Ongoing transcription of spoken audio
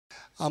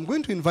I'm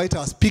going to invite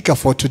our speaker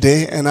for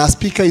today, and our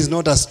speaker is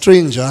not a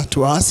stranger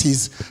to us.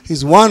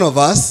 He's one of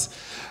us.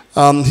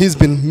 He's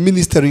been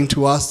ministering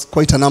to us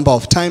quite a number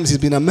of times. He's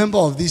been a member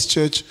of this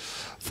church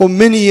for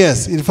many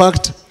years. In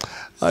fact,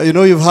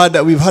 we've had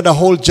a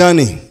whole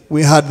journey.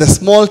 We had the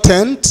small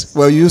tent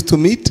where we used to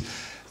meet.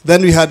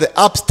 Then we had the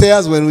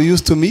upstairs when we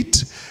used to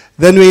meet.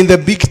 Then we're in the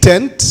big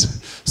tent.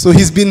 So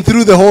he's been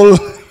through the whole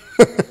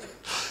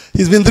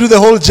he's been through the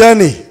whole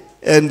journey.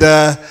 And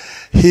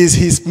he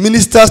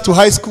ministers to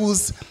high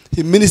schools.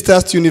 He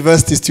ministers to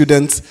university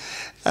students.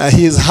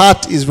 His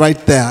heart is right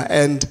there.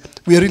 And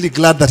we are really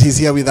glad that he's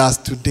here with us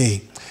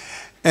today.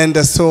 And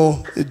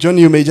so, Johnie,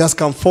 you may just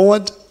come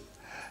forward.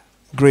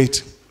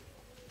 Great.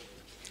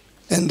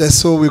 And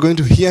so we're going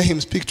to hear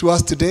him speak to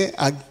us today.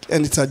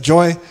 And it's a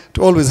joy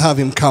to always have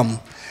him come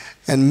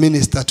and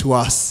minister to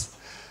us.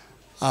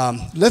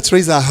 Let's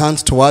raise our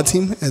hands towards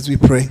him as we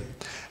pray.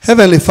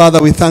 Heavenly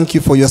Father, we thank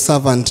you for your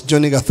servant,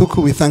 Johnie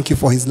Gathuku. We thank you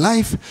for his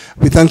life.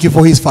 We thank you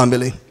for his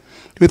family.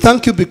 We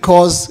thank you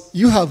because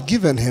you have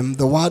given him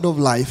the word of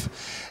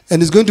life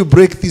and is going to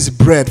break this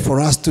bread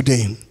for us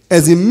today.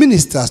 As he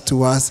ministers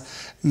to us,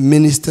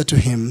 minister to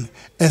him.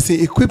 As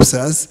he equips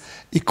us,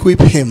 equip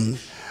him.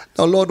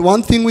 Now, Lord,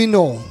 one thing we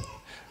know,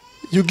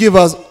 you give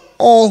us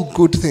all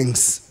good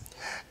things.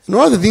 And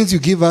one of the things you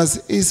give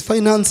us is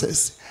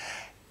finances.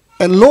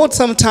 And Lord,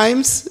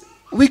 sometimes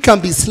we can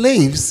be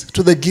slaves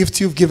to the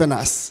gift you've given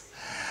us.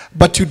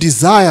 But you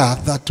desire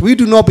that we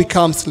do not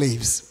become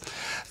slaves.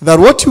 That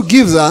what you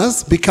give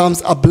us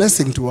becomes a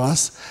blessing to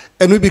us,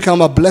 and we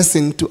become a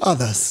blessing to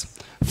others.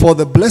 For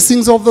the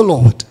blessings of the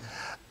Lord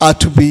are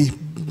to be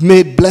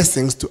made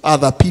blessings to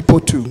other people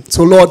too.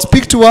 So Lord,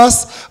 speak to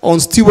us on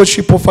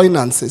stewardship of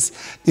finances.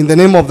 In the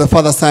name of the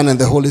Father, Son, and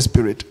the Holy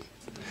Spirit.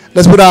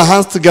 Let's put our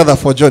hands together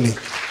for Johnie.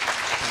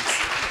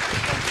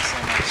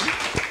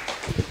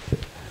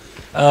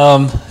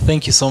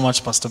 Thank you so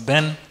much, Pastor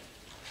Ben.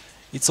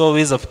 It's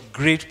always a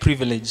great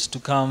privilege to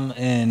come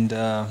and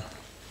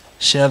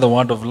share the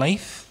word of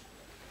life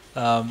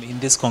in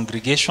this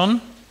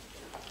congregation.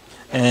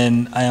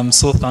 And I am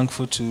so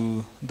thankful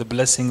to the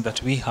blessing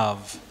that we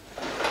have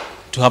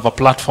to have a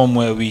platform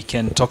where we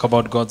can talk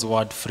about God's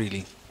word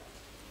freely.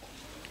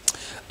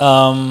 We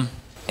are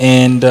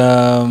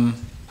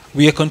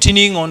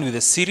continuing on with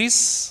a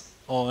series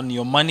on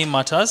your money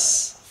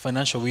matters,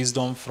 financial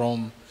wisdom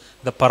from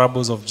the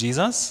parables of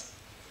Jesus.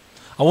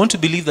 I want to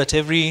believe that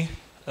every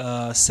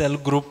cell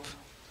group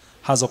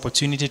has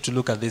opportunity to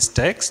look at this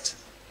text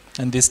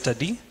and this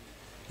study.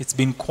 It's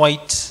been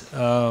quite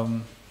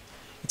an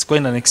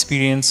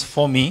experience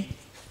for me.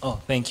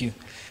 Oh, thank you.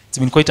 It's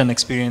been quite an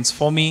experience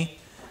for me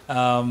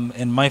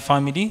and my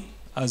family,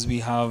 as we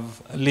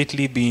have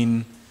lately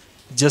been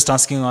just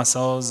asking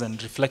ourselves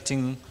and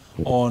reflecting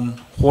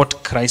on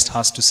what Christ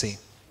has to say.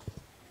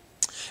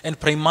 And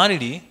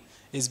primarily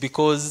is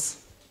because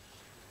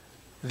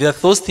there are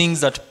those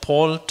things that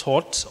Paul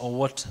taught, or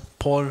what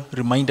Paul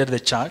reminded the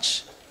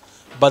church,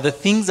 but the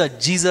things that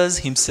Jesus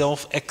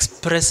himself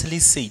expressly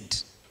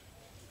said,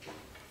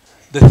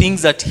 the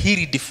things that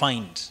he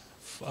redefined,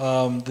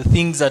 the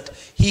things that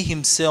he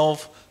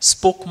himself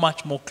spoke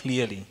much more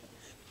clearly,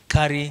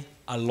 carry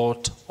a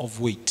lot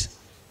of weight.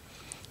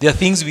 There are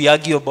things we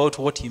argue about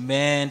what he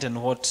meant and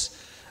what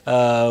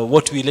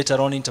we later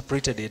on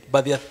interpreted it,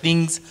 but there are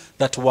things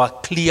that were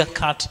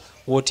clear-cut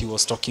what he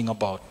was talking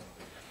about.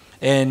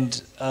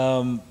 And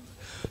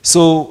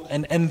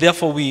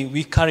therefore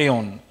we carry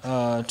on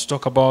to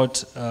talk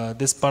about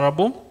this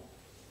parable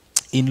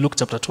in Luke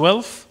chapter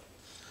 12.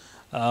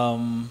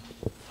 Mwangi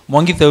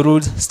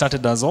Therud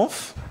started us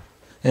off,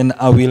 and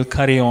I will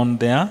carry on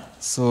there.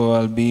 So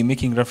I'll be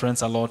making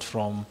reference a lot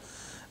from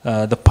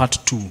the part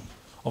 2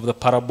 of the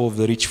parable of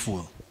the rich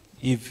fool,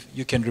 if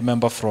you can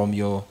remember from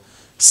your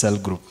cell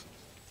group.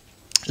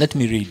 Let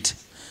me read.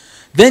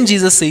 Then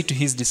Jesus said to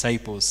his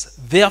disciples,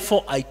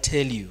 "Therefore I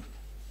tell you,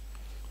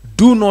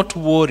 do not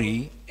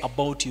worry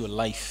about your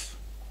life,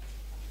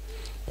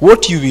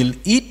 what you will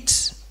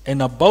eat,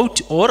 and about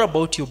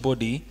your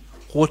body,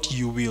 what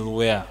you will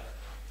wear.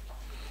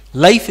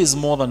 Life is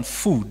more than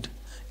food,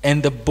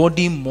 and the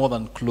body more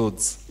than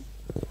clothes.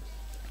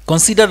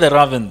 Consider the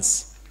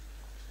ravens.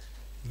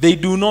 They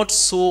do not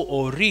sow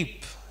or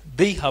reap.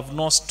 They have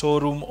no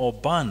storeroom or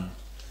barn,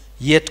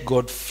 yet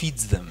God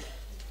feeds them."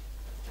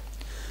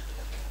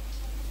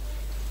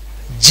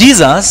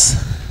 Jesus,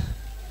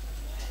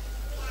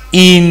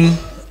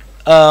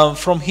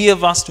 from here,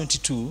 verse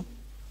 22,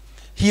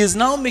 he is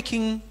now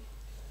making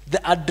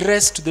the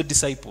address to the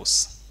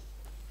disciples.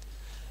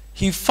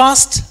 He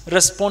first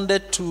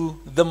responded to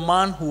the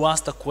man who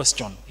asked a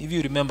question, if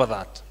you remember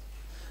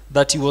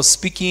that he was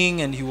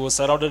speaking and he was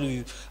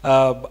surrounded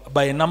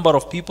by a number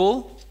of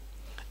people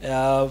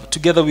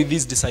together with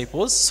his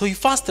disciples. So he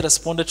first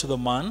responded to the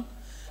man,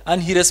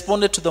 and he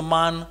responded to the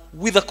man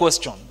with a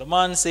question. The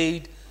man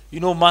said,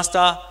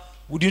 "Master,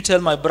 would you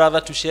tell my brother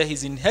to share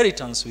his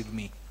inheritance with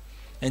me?"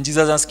 And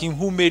Jesus asked him,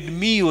 "Who made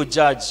me your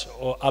judge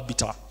or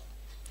arbiter?"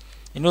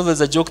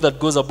 There's a joke that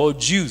goes about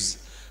Jews,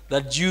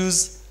 that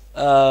Jews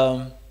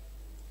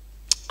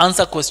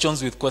answer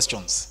questions with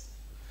questions.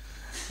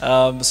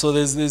 So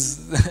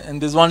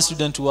there's one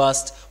student who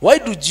asked, why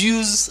do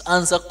Jews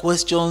answer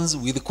questions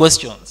with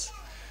questions?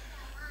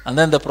 And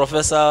then the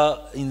professor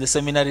in the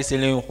seminary is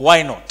telling him,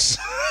 why not?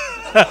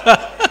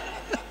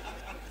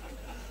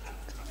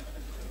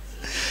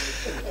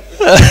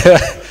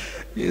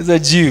 He's a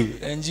Jew,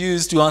 and Jews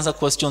used to answer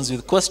questions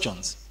with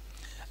questions.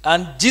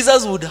 And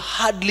Jesus would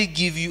hardly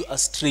give you a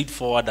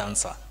straightforward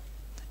answer.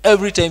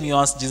 Every time you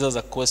ask Jesus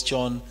a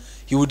question,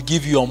 he would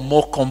give you a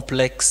more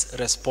complex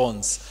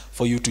response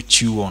for you to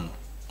chew on.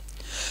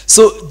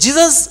 So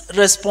Jesus'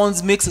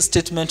 response makes a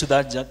statement to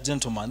that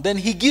gentleman. Then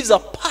he gives a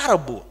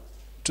parable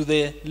to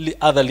the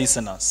other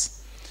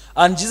listeners.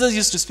 And Jesus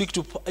used to speak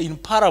in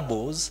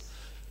parables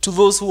to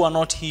those who are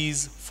not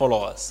his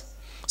followers.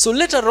 So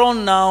later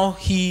on now,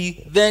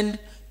 he then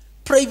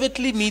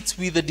privately meets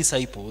with the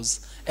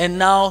disciples, and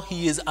now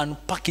he is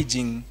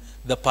unpackaging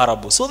the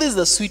parable. So this is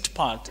the sweet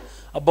part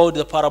about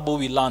the parable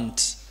we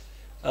learned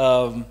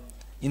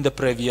in the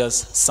previous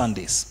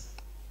Sundays.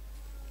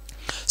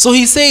 So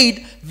he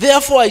said,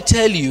 therefore I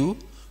tell you,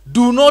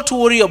 do not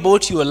worry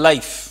about your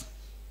life.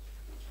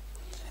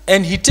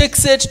 And he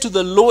takes it to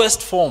the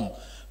lowest form.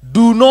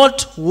 Do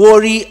not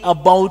worry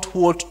about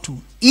what to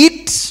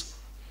eat,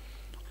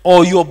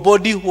 or your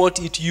body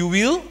what you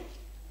will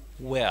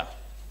wear.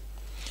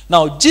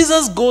 Now,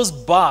 Jesus goes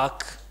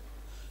back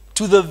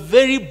to the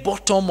very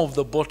bottom of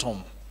the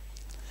bottom.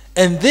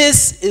 And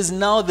this is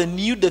now the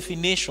new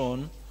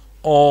definition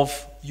of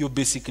your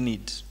basic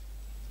need.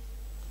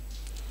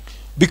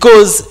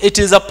 Because it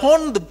is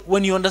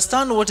when you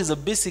understand what is a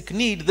basic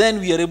need, then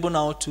we are able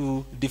now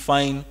to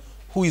define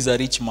who is a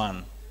rich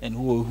man and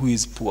who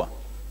is poor.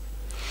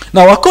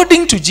 Now,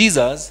 according to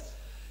Jesus,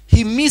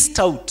 he missed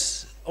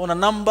out on a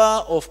number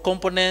of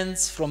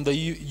components from the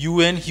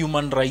UN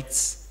human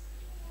rights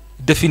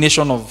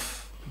definition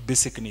of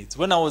basic needs.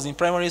 When I was in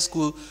primary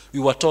school,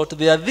 we were taught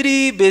there are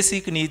 3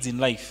 basic needs in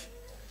life: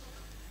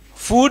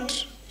 food,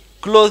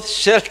 clothes,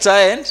 shelter,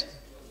 and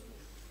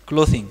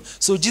clothing.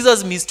 So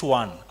Jesus missed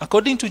one.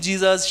 According to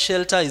Jesus,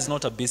 shelter is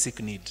not a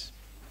basic need.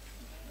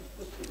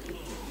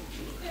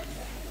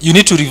 You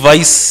need to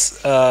revise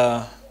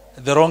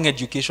the wrong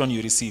education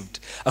you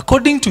received.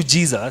 According to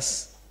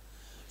Jesus,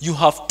 you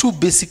have 2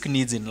 basic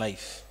needs in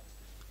life: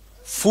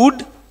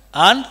 food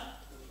and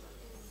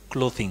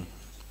clothing,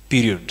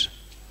 period.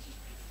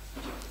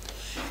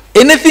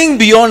 Anything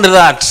beyond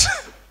that,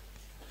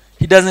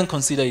 he doesn't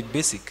consider it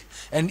basic.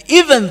 And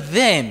even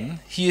then,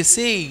 he is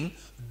saying,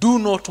 do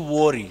not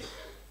worry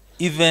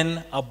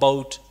even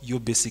about your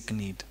basic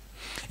need.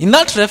 In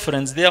that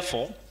reference,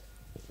 therefore,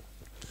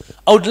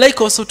 I would like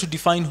also to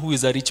define who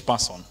is a rich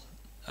person,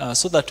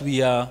 so that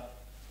we are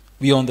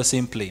on the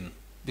same plane.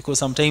 Because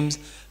sometimes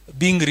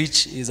being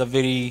rich is a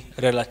very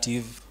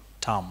relative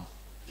term.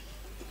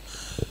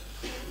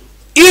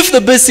 If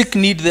the basic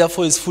need,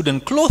 therefore, is food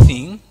and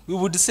clothing, we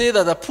would say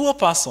that a poor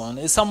person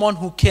is someone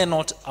who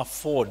cannot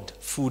afford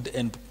food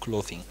and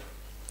clothing.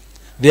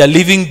 They are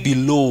living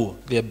below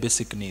their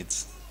basic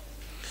needs.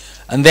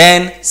 And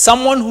then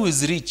someone who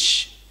is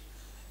rich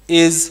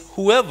is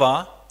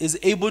whoever is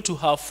able to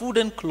have food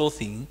and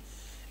clothing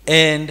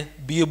and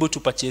be able to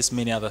purchase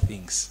many other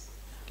things,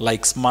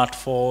 like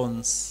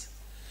smartphones,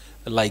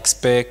 like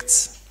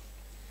specs,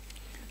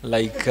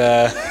 like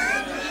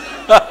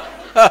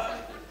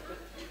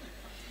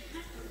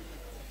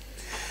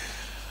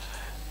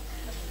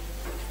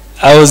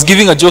I was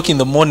giving a joke in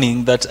the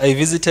morning that I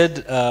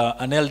visited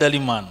an elderly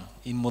man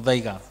in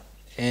Muthaiga,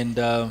 and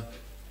I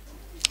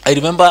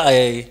remember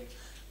I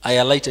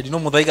alighted. You know,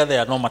 Muthaiga,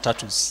 there are no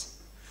matatus,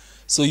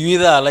 so you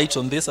either alight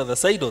on this other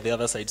side or the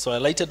other side. So I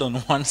alighted on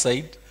one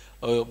side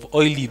of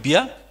Oily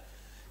Beer,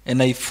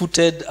 and I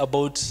footed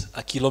about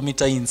a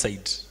kilometer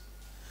inside.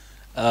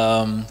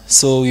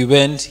 So we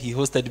went. He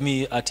hosted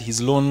me at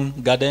his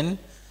lawn garden,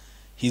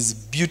 his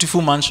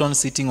beautiful mansion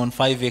sitting on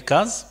 5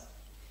 acres.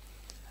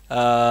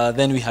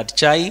 Then we had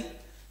chai.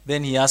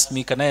 Then he asked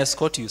me, can I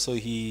escort you? So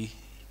he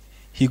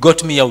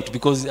got me out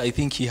because I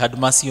think he had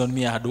mercy on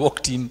me. I had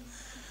walked in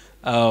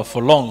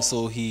for long.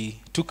 So he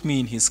took me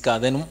in his car.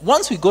 Then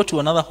once we got to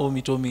another home,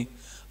 he told me,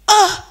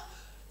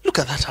 look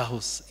at that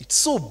house. It's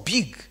so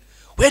big.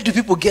 Where do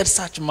people get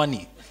such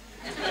money?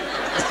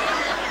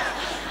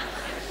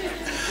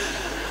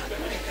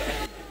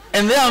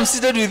 And then I'm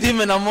seated with him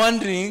and I'm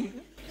wondering,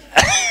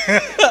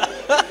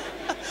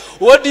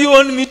 what do you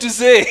want me to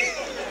say?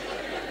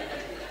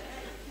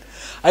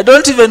 I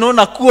don't even own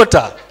a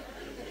quarter.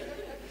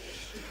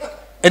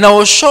 And I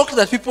was shocked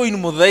that people in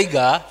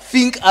Muthaiga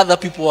think other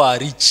people are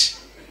rich.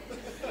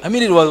 I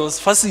mean, I was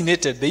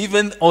fascinated. They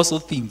even also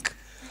think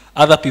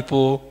other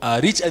people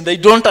are rich and they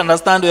don't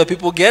understand where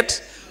people get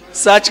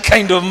such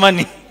kind of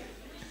money.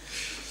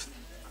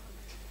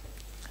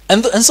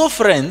 And so,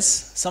 friends,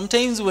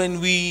 sometimes when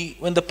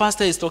the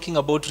pastor is talking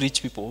about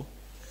rich people,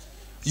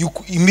 you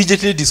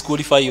immediately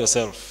disqualify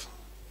yourself.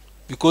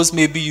 Because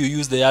maybe you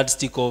use the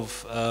yardstick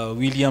of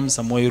William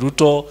Samoei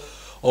Ruto,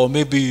 or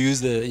maybe you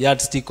use the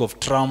yardstick of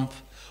Trump,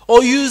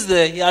 or use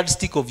the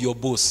yardstick of your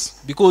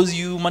boss, because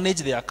you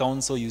manage the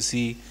account, so you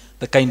see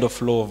the kind of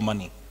flow of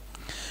money.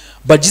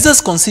 But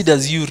Jesus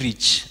considers you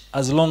rich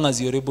as long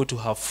as you're able to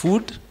have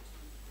food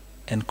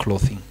and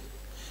clothing.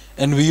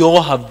 And we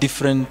all have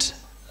different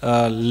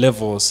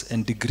levels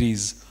and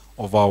degrees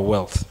of our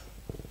wealth.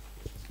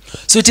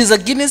 So it is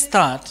against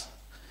that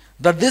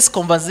this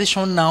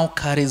conversation now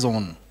carries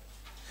on.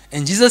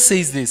 And Jesus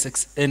says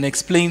this and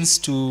explains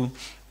to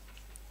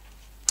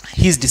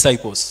his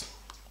disciples.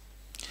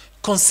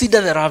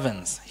 Consider the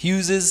ravens. He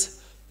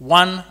uses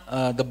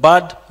the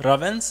bird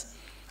ravens,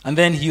 and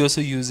then he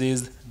also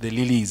uses the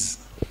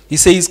lilies. He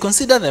says,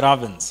 consider the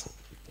ravens.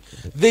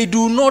 They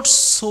do not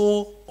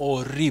sow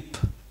or reap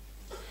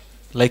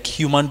like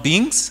human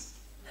beings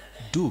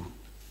do.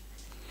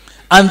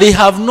 And they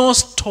have no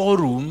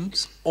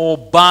storerooms or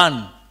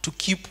barn to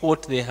keep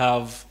what they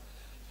have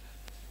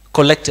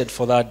collected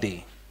for that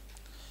day.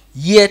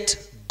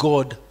 Yet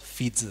God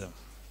feeds them.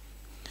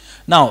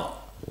 Now,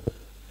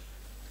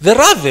 the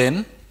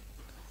raven,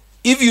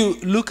 if you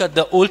look at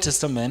the Old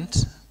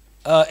Testament,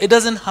 it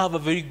doesn't have a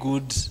very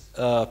good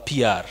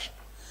PR.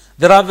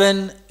 The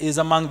raven is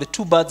among the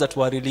two birds that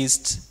were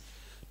released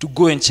to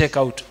go and check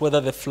out whether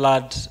the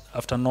flood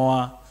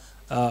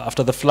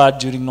after the flood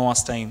during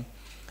Noah's time,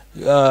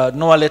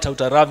 Noah let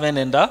out a raven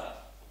and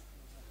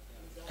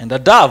a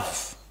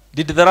dove.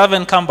 Did the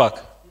raven come back?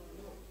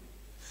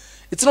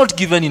 It's not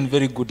given in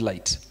very good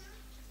light.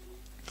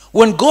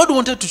 When God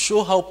wanted to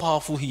show how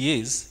powerful he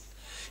is,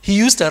 he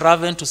used a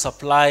raven to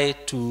supply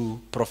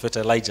to Prophet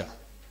Elijah.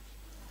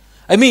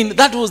 I mean,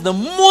 that was the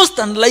most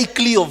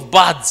unlikely of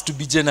birds to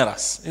be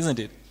generous, isn't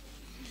it?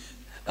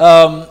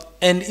 And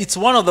it's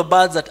one of the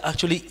birds that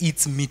actually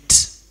eats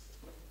meat,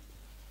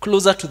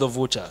 closer to the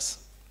vultures.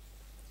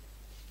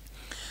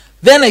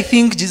 Then I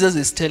think Jesus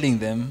is telling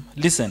them,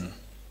 listen,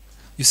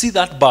 you see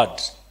that bird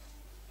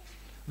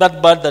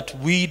that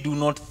we do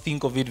not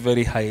think of it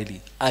very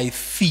highly. I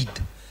feed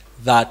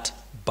that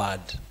bird.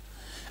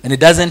 And it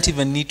doesn't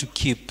even need to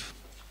keep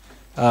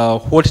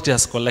what it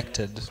has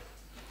collected.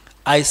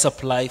 I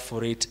supply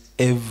for it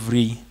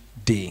every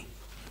day.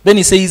 Then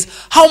he says,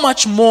 how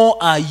much more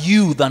are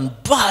you than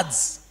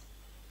birds?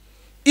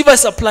 If I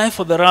supply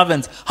for the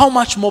ravens, how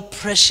much more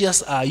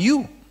precious are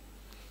you?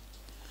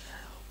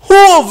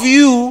 Who of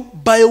you,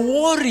 by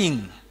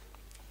worrying,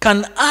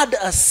 can add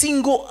a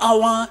single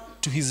hour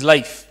to his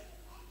life?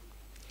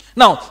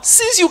 Now,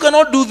 since you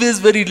cannot do this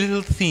very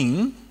little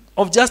thing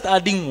of just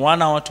adding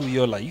 1 hour to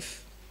your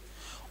life,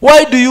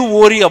 why do you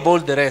worry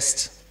about the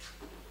rest?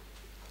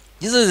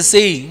 Jesus is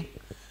saying,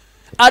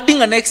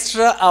 adding an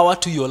extra hour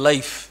to your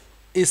life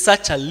is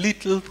such a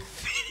little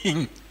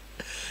thing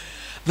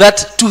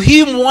that to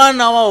him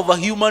 1 hour of a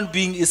human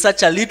being is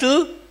such a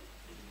little,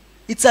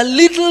 it's a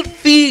little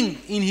thing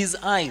in his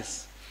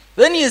eyes.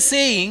 Then he is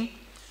saying,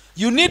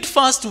 you need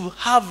first to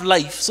have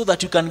life so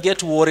that you can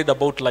get worried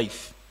about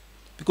life.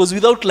 Because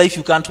without life,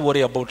 you can't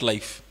worry about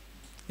life.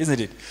 Isn't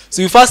it?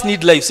 So you first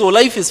need life. So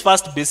life is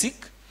first basic.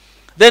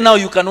 Then now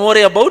you can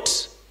worry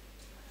about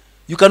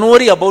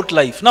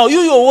life. Now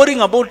you're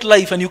worrying about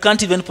life and you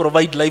can't even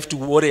provide life to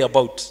worry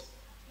about.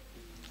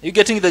 Are you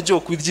getting the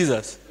joke with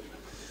Jesus?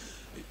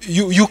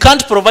 You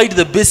can't provide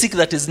the basic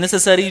that is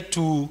necessary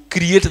to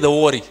create the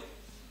worry,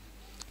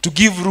 to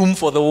give room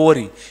for the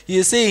worry. He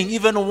is saying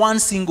even 1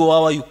 single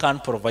hour you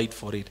can't provide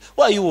for it.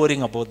 Why are you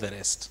worrying about the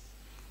rest?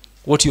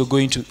 What you're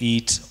going to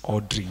eat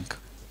or drink.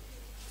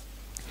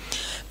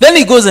 Then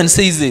he goes and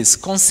says this,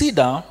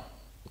 consider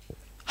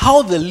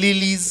how the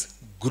lilies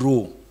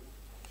grow.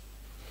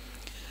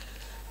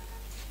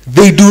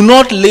 They do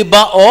not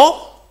labor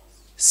or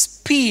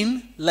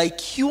spin like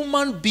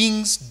human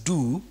beings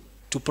do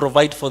to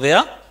provide for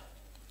their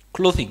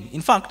clothing.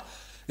 In fact,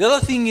 the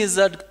other thing is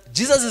that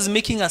Jesus is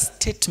making a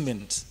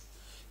statement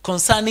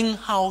concerning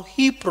how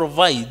he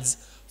provides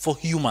for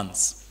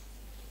humans.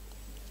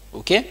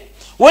 Okay?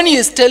 When he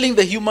is telling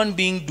the human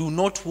being, do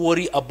not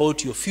worry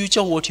about your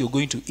future, what you're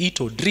going to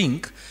eat or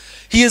drink,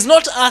 he is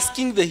not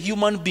asking the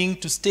human being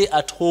to stay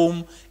at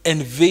home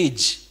and veg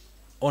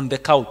on the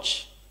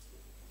couch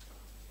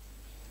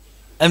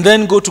and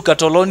then go to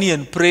Catalonia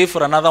and pray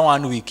for another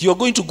 1 week. You're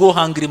going to go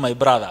hungry, my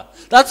brother.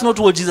 That's not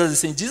what Jesus is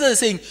saying. Jesus is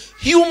saying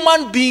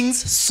human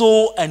beings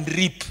sow and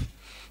reap.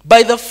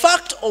 By the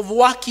fact of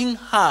working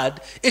hard,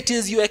 it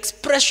is your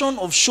expression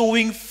of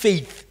showing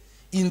faith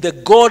in the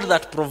God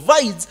that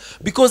provides,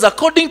 because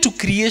according to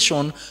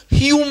creation,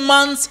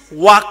 humans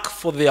work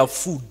for their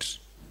food.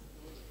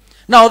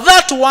 Now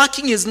that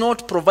working is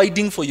not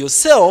providing for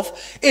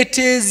yourself, it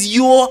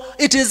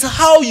is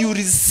how you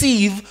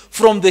receive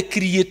from the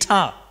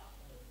Creator.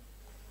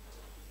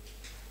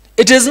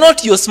 It is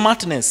not your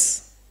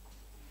smartness.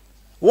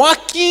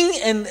 Working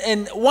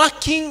and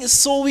working,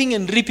 sowing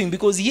and reaping,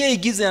 because here he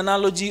gives the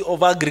analogy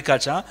of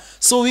agriculture,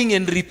 sowing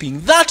and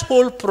reaping. That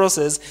whole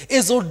process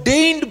is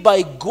ordained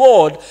by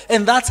God,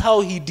 and that's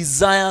how he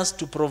desires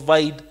to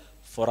provide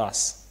for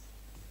us.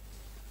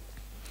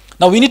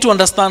 Now we need to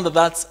understand that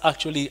that's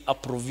actually a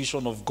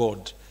provision of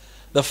God.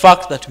 The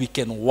fact that we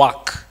can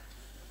work,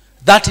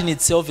 that in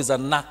itself is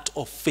an act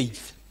of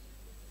faith.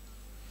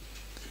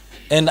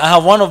 And I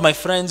have one of my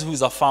friends who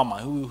is a farmer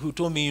who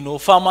told me,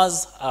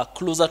 farmers are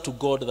closer to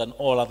God than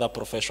all other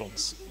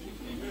professions.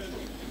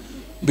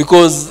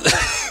 Because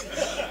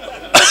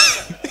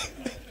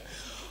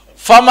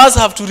farmers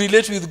have to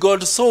relate with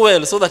God so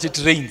well so that it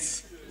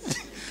rains.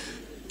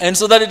 And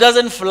so that it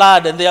doesn't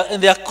flood and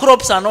their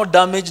crops are not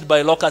damaged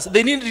by locusts.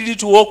 They need really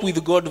to work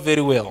with God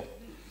very well.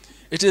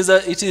 It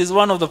is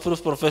one of the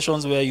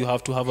professions where you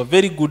have to have a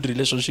very good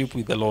relationship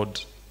with the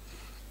Lord.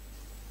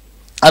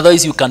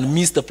 Otherwise, you can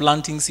miss the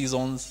planting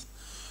seasons.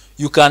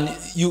 You can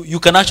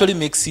actually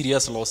make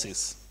serious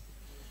losses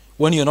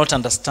when you're not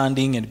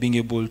understanding and being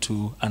able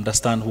to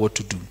understand what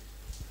to do.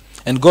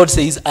 And God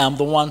says, I am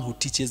the one who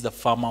teaches the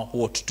farmer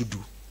what to do.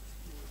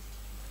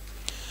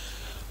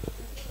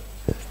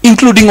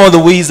 Including all the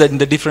ways and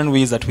the different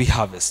ways that we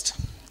harvest.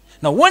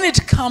 Now, when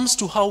it comes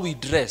to how we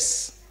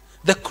dress,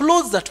 the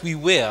clothes that we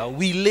wear,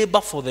 we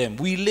labor for them.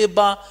 We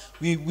labor,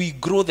 we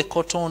grow the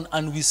cotton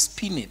and we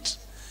spin it.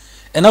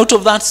 And out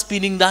of that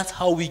spinning, that's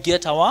how we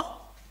get our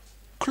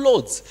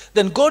clothes.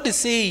 Then God is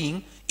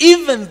saying,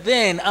 even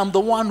then, I'm the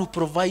one who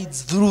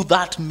provides through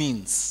that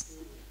means.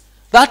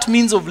 That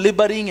means of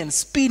laboring and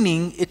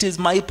spinning, it is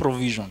my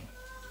provision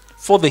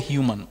for the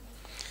human.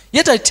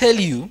 Yet I tell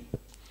you,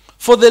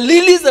 for the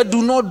lilies that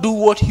do not do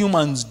what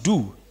humans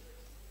do,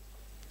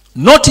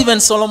 not even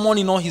Solomon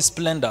in all his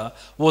splendor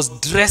was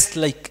dressed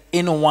like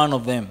any one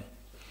of them.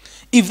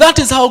 If that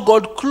is how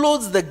God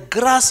clothes the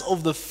grass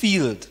of the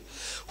field,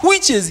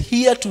 which is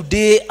here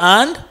today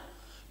and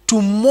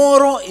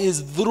tomorrow is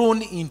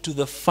thrown into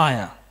the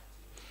fire,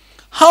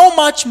 how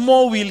much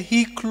more will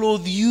he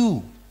clothe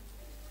you,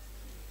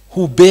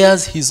 who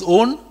bears his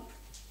own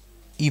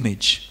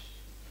image?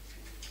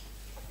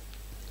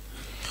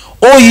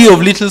 O ye of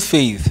little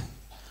faith,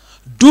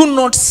 do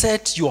not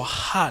set your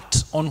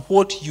heart on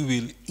what you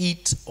will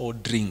eat or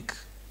drink.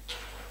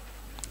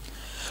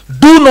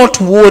 Do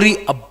not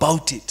worry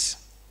about it.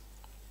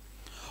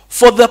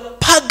 For the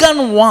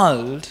pagan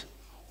world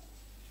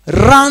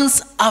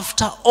runs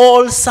after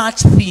all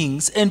such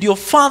things, and your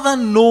Father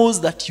knows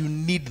that you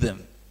need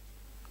them.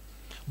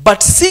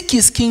 But seek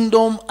his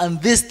kingdom,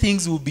 and these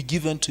things will be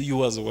given to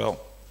you as well.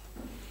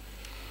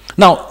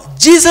 Now,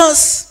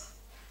 Jesus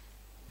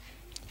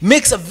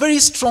makes a very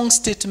strong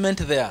statement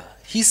there.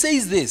 He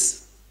says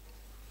this: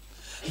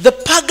 the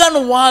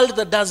pagan world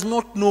that does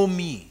not know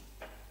me,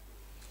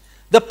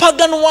 the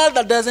pagan world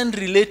that doesn't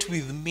relate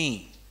with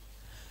me,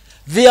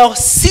 their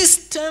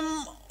system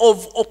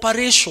of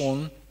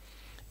operation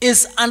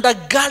is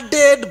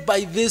undergirded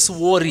by this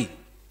worry.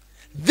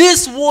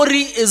 This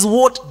worry is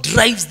what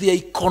drives their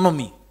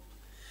economy.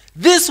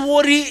 This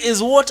worry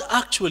is what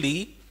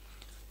actually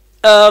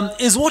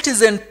is what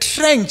is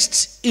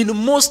entrenched in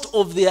most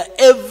of their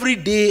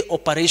everyday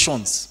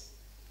operations.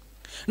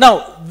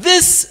 Now,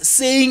 this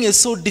saying is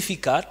so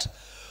difficult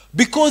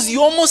because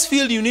you almost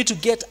feel you need to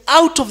get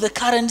out of the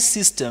current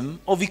system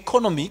of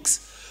economics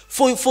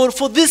for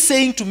this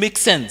saying to make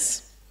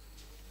sense.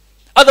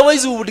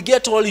 Otherwise, we would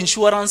get all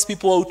insurance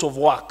people out of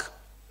work.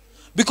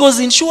 Because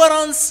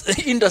insurance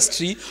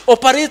industry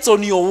operates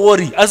on your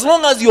worry. As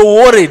long as you're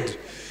worried,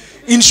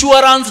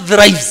 insurance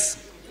thrives.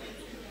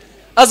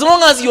 As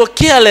long as you're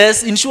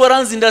careless,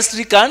 insurance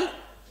industry can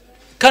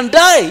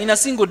die in a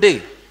single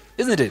day,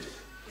 isn't it?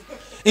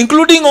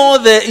 Including all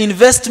the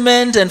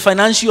investment and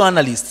financial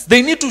analysts.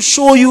 They need to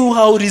show you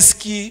how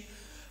risky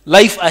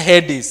life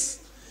ahead is.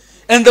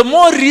 And the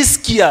more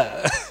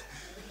riskier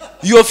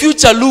your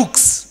future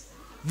looks,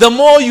 the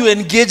more you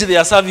engage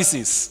their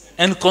services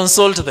and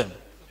consult them.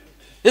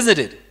 Isn't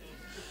it?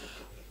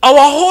 Our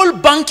whole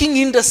banking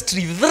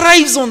industry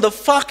thrives on the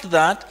fact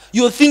that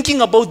you're thinking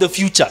about the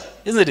future.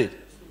 Isn't it?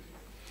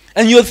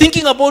 And you're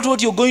thinking about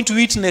what you're going to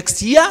eat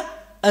next year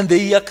and the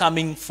year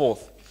coming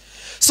forth.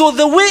 So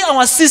the way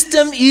our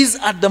system is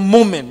at the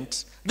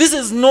moment, this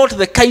is not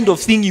the kind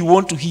of thing you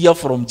want to hear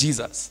from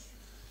Jesus.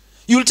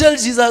 You'll tell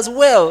Jesus,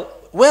 well,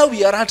 where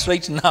we are at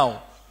right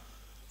now,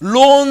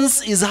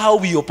 loans is how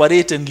we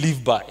operate and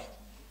live by.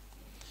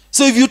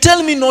 So if you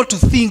tell me not to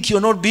think, you're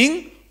not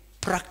being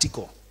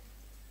practical.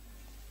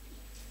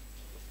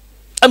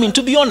 I mean,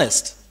 to be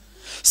honest.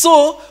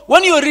 So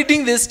when you're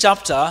reading this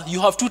chapter,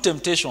 you have two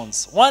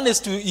temptations. One is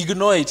to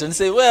ignore it and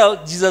say,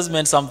 well, Jesus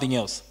meant something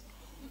else.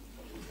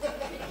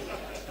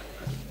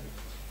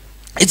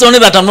 It's only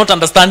that I'm not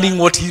understanding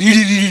what he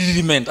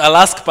really meant. I'll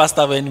ask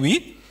Pastor when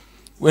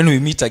we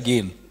meet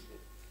again.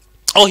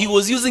 Or he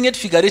was using it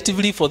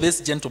figuratively for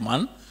this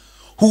gentleman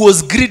who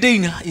was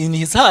greedy in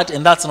his heart,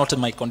 and that's not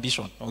my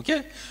condition.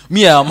 Okay?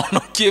 Me, I am an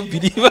okay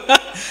believer.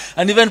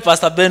 And even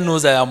Pastor Ben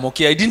knows I am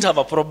okay. I didn't have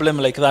a problem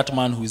like that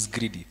man who is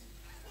greedy.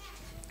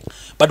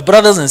 But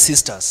brothers and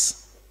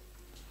sisters,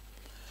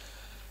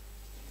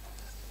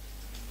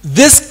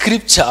 this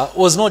scripture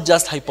was not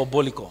just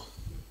hyperbolical.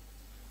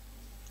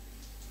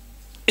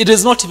 It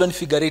is not even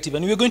figurative,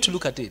 and we're going to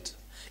look at it.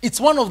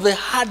 It's one of the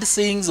hard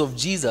sayings of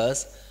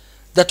Jesus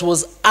that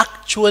was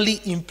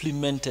actually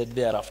implemented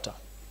thereafter.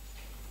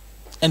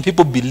 And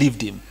people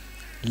believed him,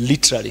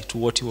 literally, to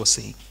what he was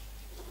saying.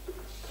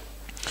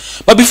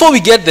 But before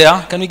we get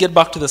there, can we get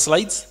back to the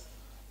slides?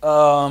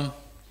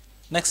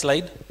 Next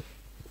slide.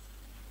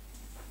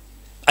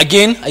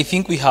 Again, I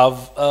think we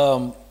have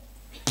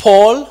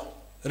Paul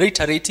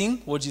reiterating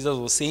what Jesus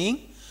was saying.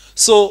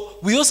 So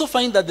we also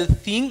find that the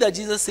thing that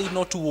Jesus said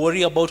not to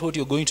worry about what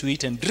you're going to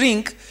eat and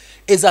drink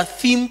is a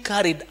theme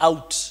carried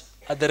out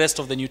at the rest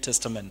of the New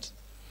Testament.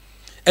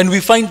 And we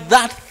find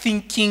that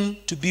thinking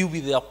to be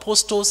with the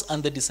apostles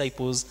and the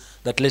disciples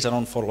that later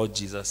on followed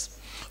Jesus.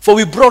 For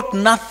we brought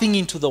nothing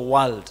into the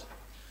world,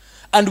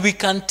 and we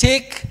can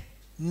take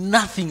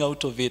nothing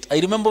out of it. I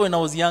remember when I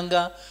was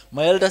younger,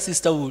 my elder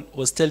sister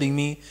was telling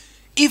me,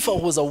 if I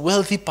was a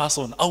wealthy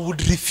person, I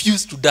would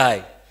refuse to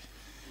die.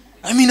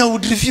 I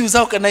would refuse.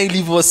 How can I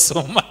live with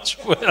so much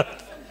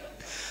wealth?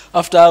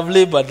 After I've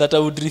labored, that I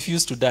would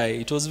refuse to die.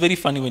 It was very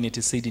funny when it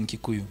is said in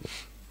Kikuyu.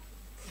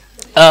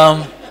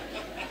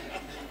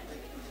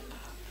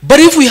 But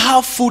if we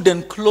have food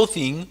and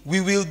clothing,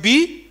 we will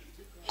be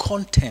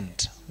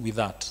content with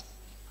that.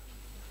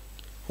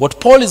 What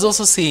Paul is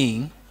also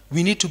saying,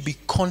 we need to be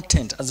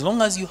content. As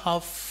long as you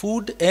have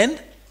food and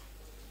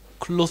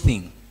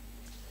clothing,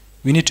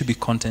 we need to be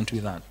content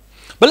with that.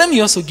 But let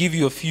me also give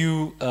you a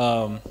few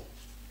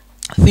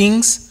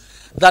things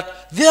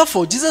that,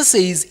 therefore, Jesus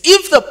says,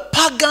 if the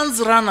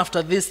pagans run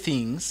after these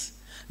things,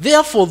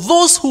 therefore,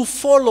 those who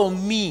follow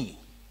me,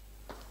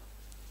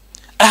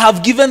 I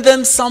have given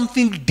them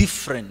something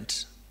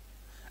different,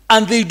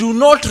 and they do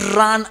not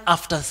run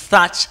after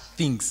such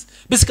things.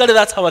 Basically,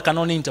 that's how I can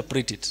only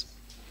interpret it.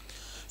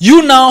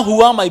 You now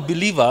who are my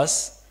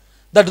believers,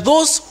 that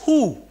those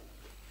who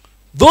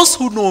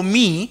know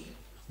me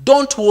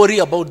don't worry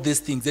about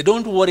these things. They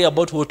don't worry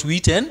about what to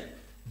eat and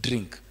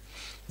drink.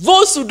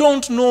 Those who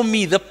don't know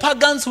me, the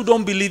pagans who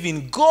don't believe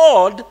in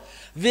God,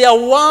 their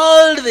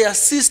world, their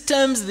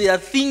systems, their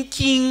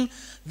thinking,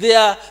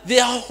 their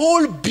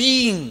whole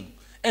being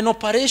and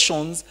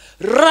operations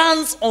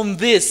runs on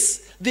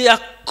this. They are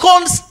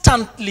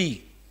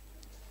constantly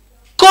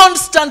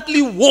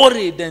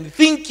worried and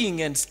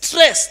thinking and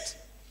stressed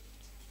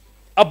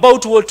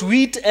about what to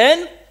eat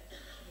and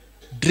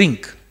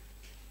drink.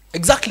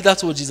 Exactly,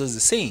 that's what Jesus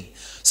is saying.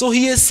 So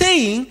he is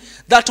saying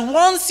that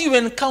once you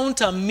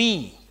encounter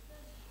me,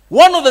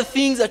 one of the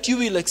things that you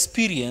will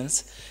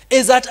experience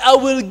is that I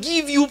will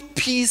give you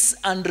peace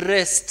and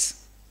rest.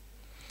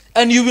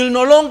 And you will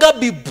no longer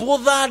be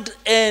bothered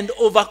and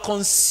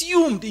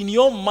overconsumed in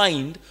your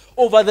mind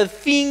over the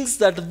things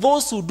that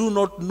those who do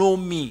not know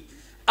me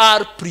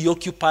are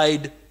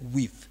preoccupied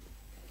with.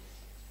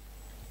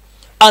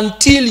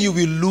 Until you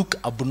will look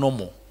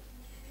abnormal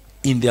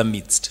in their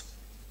midst.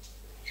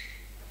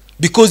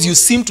 Because you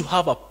seem to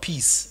have a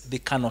peace they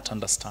cannot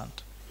understand.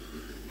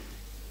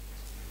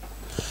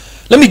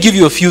 Let me give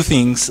you a few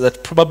things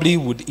that probably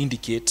would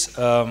indicate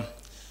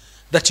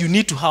that you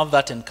need to have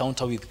that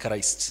encounter with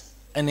Christ.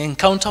 An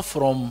encounter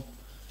from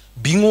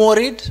being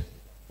worried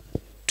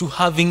to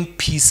having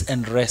peace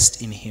and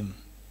rest in him.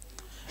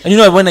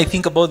 And when I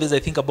think about this, I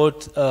think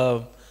about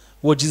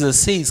what Jesus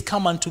says,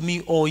 come unto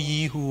me, all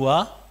ye who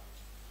are,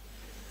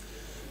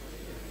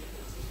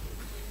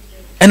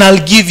 and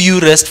I'll give you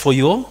rest for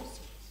your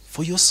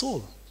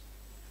soul.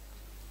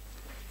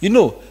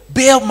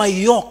 Bear my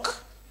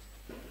yoke.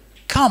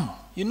 Come,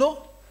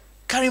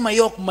 carry my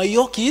yoke. My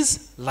yoke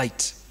is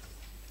light.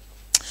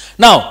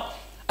 Now,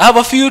 I have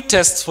a few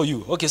tests for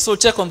you. Okay, so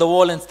check on the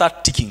wall and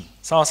start ticking.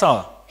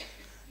 Sawa.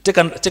 Take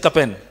a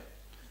pen.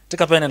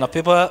 Take a pen and a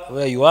paper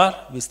where you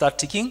are. We start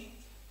ticking.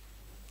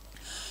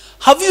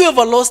 Have you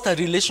ever lost a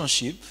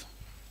relationship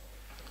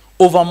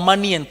over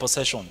money and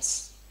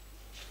possessions?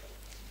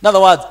 In other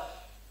words,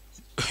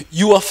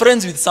 you were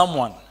friends with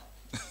someone.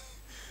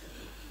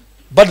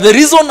 But the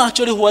reason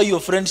actually why your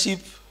friendship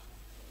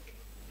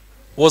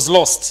was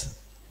lost,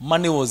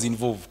 money was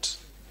involved.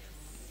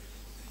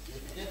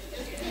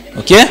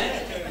 Okay?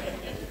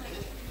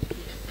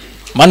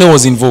 Money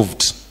was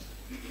involved.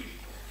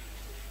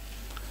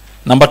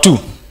 Number 2.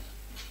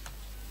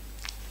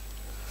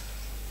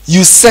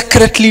 You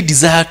secretly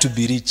desire to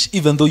be rich,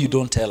 even though you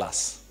don't tell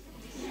us.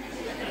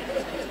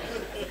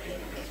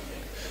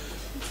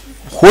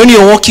 When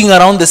you're walking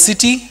around the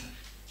city,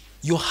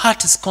 your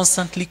heart is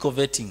constantly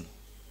coveting.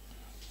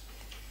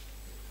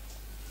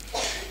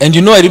 And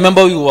I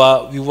remember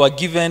we were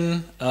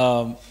given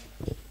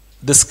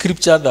the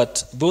scripture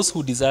that those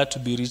who desire to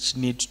be rich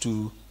need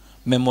to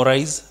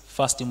memorize.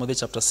 1 Timothy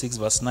chapter 6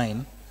 verse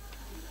 9.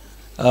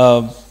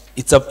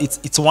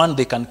 It's one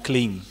they can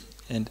claim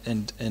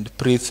and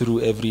pray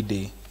through every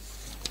day.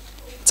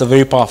 It's a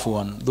very powerful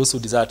one. Those who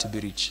desire to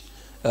be rich.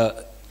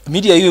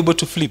 Media, are you able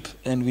to flip?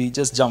 And we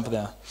just jump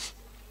there.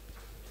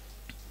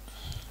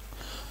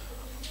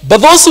 But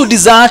those who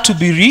desire to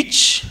be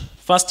rich,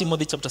 1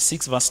 Timothy chapter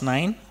 6 verse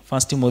 9.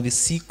 1 Timothy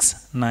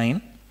 6,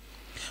 9.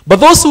 But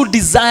those who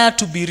desire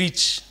to be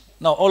rich,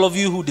 now all of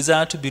you who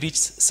desire to be rich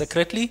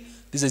secretly,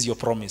 this is your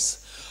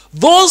promise.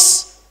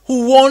 Those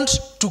who want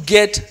to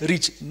get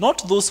rich,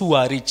 not those who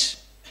are rich.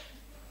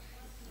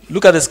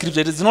 Look at the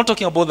scripture. It's not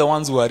talking about the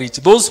ones who are rich.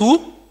 Those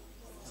who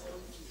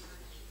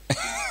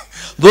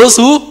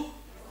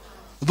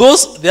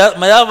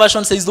My other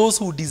version says those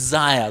who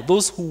desire,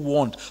 those who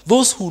want,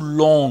 those who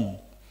long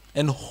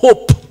and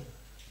hope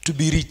to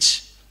be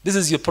rich. This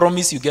is your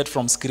promise you get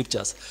from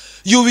scriptures.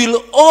 You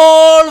will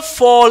all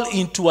fall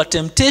into a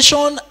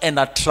temptation and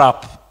a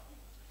trap.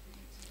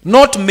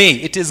 Not may,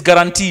 it is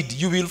guaranteed.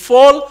 You will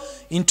fall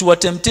into a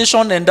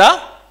temptation and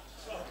a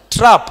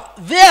trap.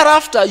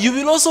 Thereafter, you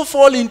will also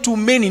fall into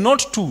many,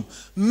 not two,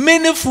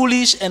 many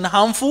foolish and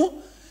harmful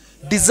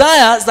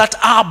desires that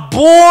are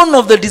born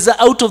of the desire,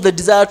 out of the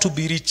desire to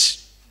be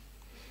rich.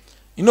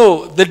 You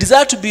know, the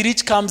desire to be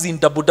rich comes in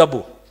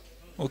double.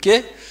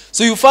 Okay?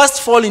 So you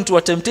first fall into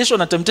a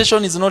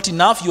temptation is not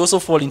enough, you also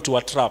fall into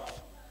a trap.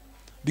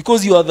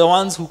 Because you are the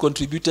ones who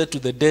contributed to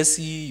the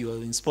desi, you are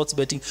in sports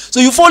betting.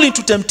 So you fall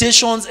into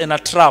temptations and a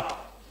trap.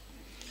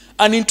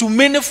 And into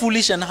many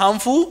foolish and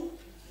harmful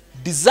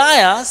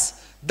desires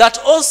that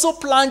also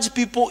plunge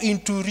people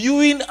into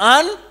ruin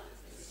and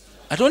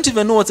I don't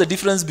even know what's the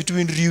difference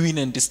between ruin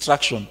and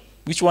destruction.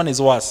 Which one is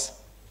worse?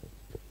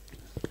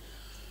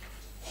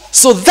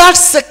 So that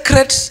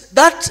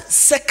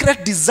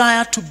secret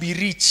desire to be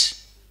rich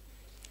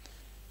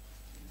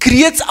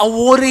creates a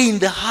worry in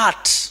the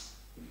heart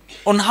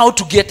on how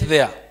to get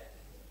there.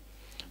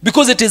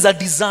 Because it is a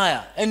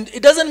desire. And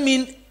it doesn't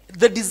mean,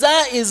 the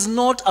desire is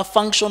not a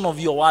function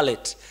of your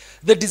wallet.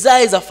 The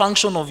desire is a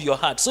function of your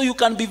heart. So you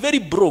can be very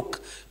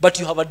broke, but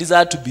you have a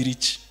desire to be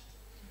rich.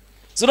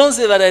 So don't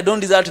say that I don't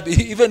desire to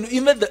be,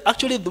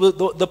 actually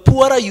the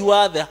poorer you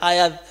are, the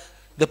higher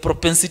the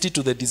propensity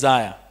to the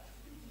desire.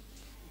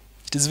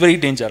 It is very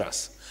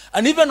dangerous.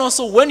 And even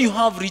also when you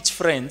have rich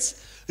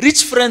friends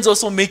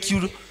also make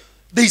you,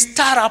 they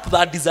stir up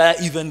that desire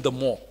even the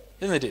more,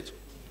 isn't it?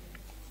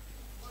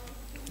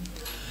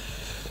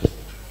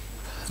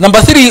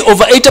 Number 3,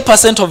 over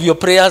 80% of your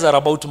prayers are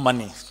about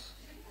money.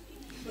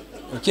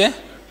 Okay?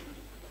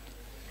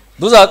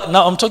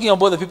 Now I'm talking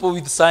about the people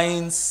with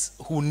signs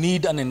who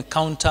need an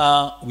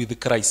encounter with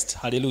Christ.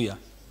 Hallelujah.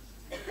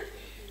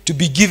 To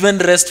be given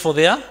rest for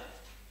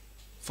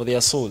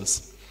their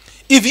souls.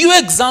 If you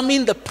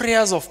examine the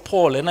prayers of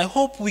Paul, and I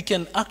hope we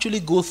can actually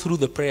go through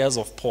the prayers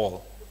of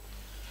Paul,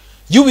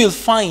 you will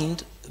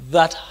find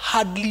that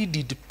hardly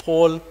did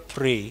Paul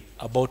pray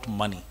about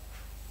money.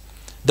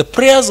 The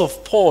prayers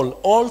of Paul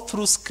all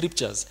through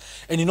scriptures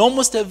and in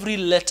almost every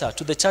letter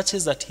to the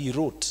churches that he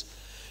wrote,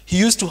 he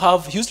used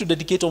to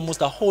dedicate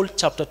almost a whole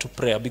chapter to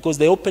prayer because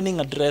the opening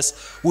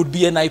address would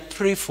be, and I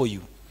pray for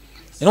you.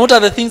 And what are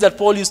the things that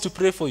Paul used to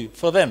pray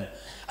for them?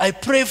 I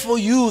pray for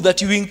you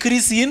that you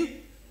increase in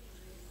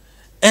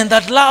and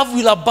that love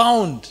will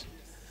abound.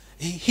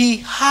 He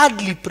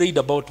hardly prayed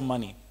about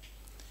money.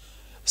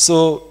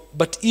 So,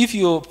 but if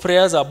your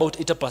prayers are about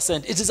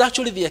 80%, it is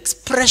actually the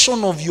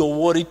expression of your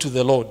worry to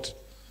the Lord.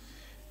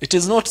 It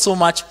is not so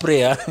much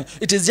prayer.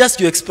 It is just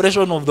your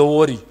expression of the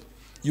worry.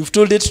 You've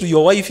told it to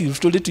your wife, you've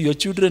told it to your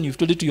children, you've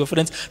told it to your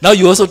friends. Now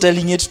you're also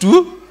telling it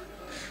to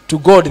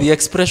God, the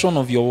expression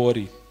of your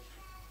worry.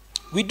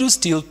 We do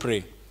still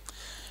pray.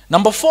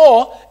 Number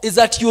 4 is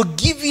that your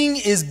giving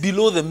is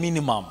below the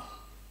minimum.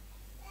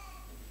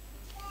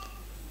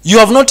 You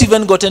have not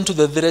even gotten to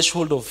the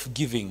threshold of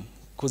giving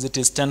because it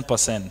is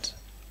 10%.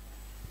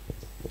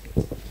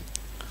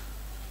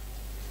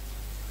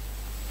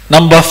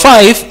 Number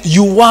 5,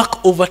 you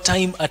work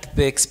overtime at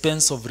the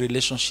expense of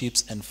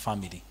relationships and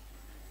family.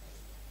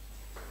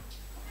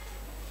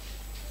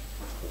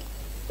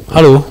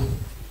 Hello?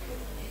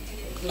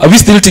 Are we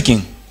still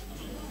ticking?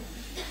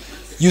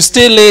 You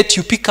stay late,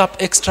 you pick up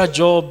extra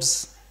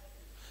jobs,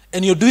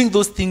 and you're doing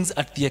those things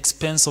at the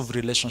expense of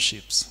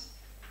relationships.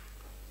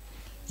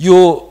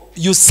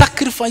 You're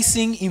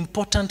sacrificing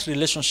important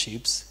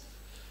relationships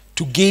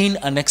to gain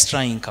an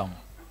extra income.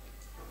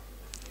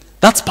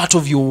 That's part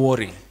of your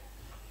worry.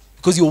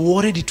 Because you're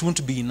worried it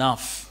won't be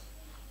enough.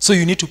 So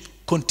you need to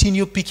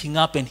continue picking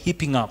up and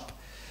heaping up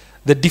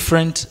the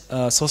different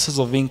sources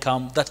of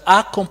income that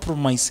are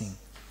compromising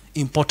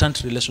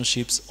important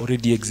relationships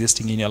already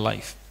existing in your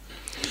life.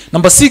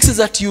 Number 6 is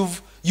that you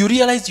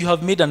realize you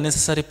have made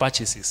unnecessary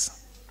purchases.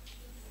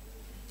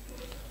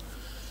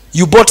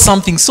 You bought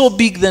something so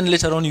big, then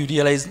later on you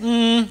realize,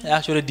 I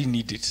actually didn't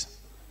need it.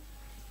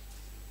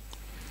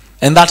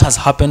 And that has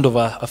happened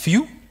over a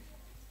few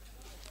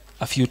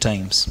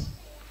times.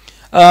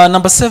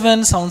 Number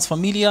 7 sounds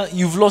familiar.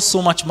 You've lost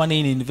so much money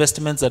in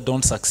investments that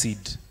don't succeed.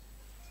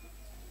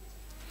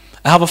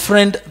 I have a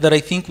friend that I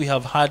think we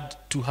have had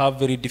to have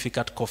very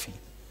difficult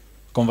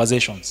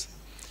conversations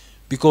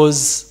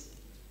because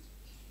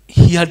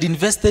he had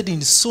invested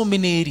in so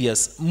many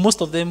areas,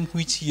 most of them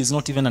which he is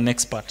not even an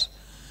expert.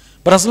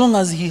 But as long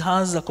as he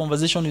has a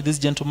conversation with this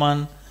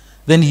gentleman,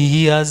 then he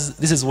hears,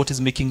 this is what is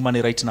making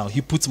money right now.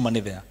 He puts money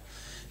there.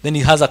 Then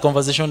he has a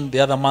conversation the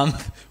other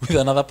month with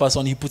another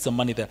person, he puts some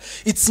money there.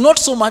 It's not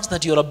so much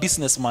that you're a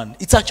businessman,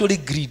 it's actually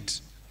greed.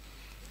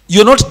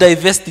 You're not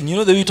divesting. You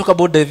know the way you talk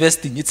about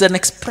divesting, it's an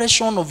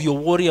expression of your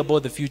worry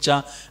about the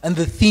future and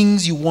the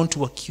things you want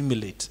to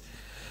accumulate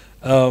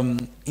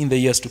in the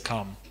years to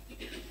come.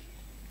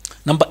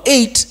 Number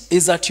 8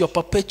 is that you're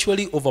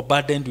perpetually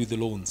overburdened with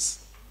loans.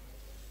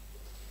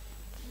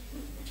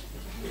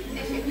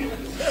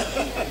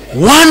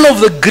 One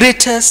of the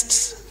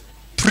greatest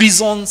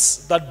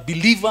prisons that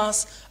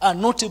believers are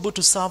not able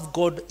to serve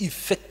God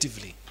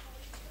effectively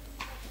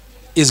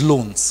is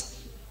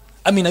loans.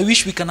 I mean, I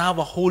wish we can have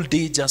a whole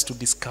day just to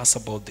discuss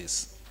about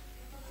this.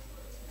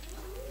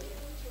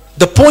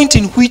 The point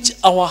in which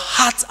our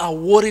hearts are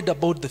worried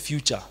about the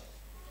future.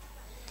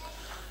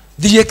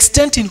 The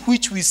extent in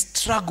which we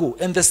struggle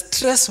and the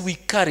stress we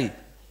carry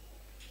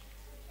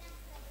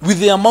with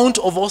the amount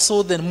of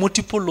also the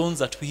multiple loans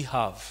that we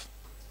have.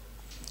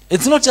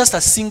 It's not just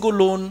a single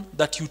loan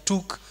that you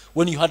took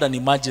when you had an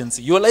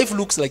emergency. Your life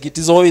looks like it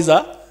is always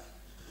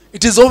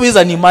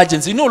an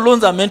emergency. You know,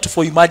 loans are meant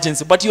for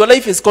emergency, but your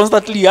life is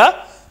constantly an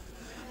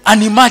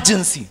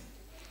emergency.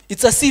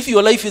 It's as if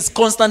your life is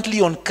constantly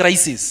on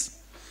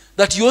crisis.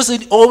 That you're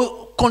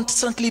also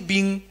constantly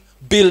being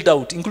bailed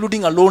out,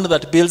 including a loan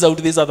that bails out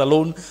this other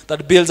loan,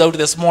 that bails out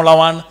the smaller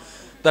one,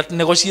 that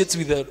negotiates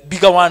with the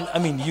bigger one. I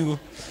mean,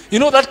 you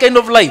know that kind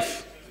of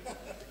life.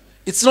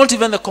 It's not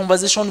even the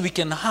conversation we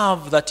can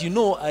have that, you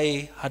know,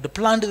 I had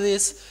planned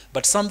this,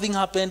 but something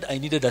happened, I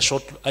needed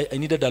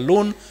a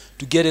loan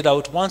to get it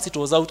out. Once it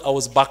was out, I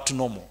was back to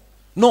normal.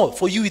 No,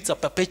 for you it's a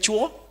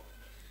perpetual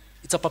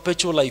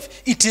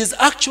life. It is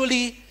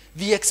actually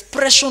the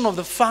expression of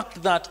the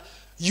fact that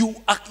you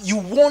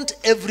want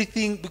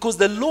everything, because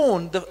the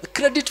loan, the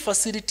credit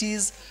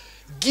facilities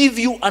give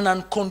you an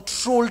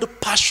uncontrolled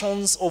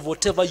passions of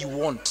whatever you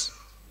want.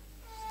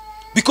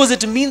 Because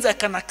it means I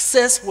can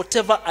access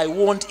whatever I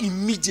want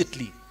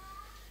immediately.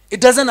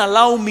 It doesn't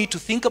allow me to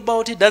think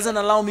about it. It doesn't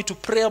allow me to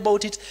pray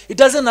about it. It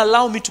doesn't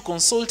allow me to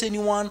consult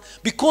anyone.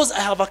 Because I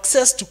have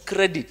access to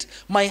credit,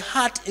 my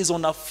heart is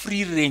on a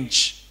free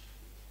range.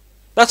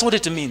 That's what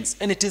it means.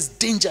 And it is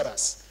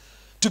dangerous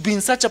to be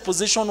in such a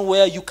position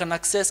where you can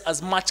access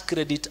as much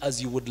credit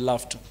as you would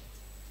love to.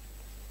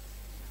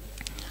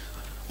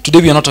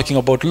 Today we are not talking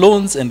about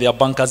loans, and there are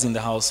bankers in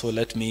the house, so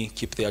let me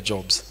keep their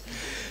jobs.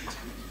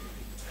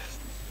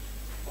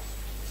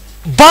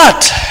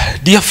 But,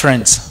 dear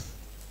friends,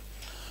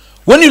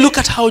 when you look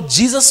at how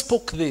Jesus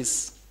spoke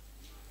this,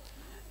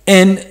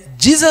 and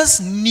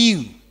Jesus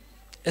knew,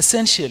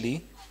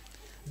 essentially,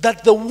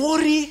 that the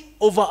worry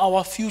over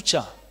our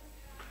future,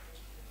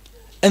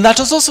 and that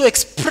was also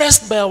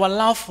expressed by our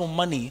love for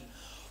money,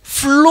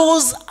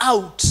 flows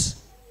out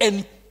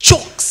and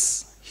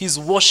chokes his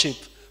worship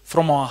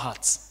from our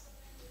hearts.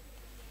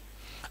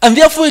 And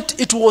therefore,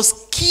 it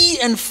was key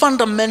and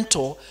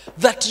fundamental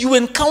that you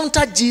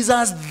encounter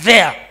Jesus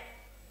there.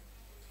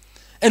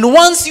 And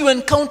once you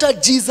encounter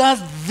Jesus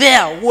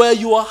there, where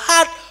your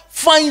heart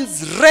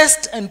finds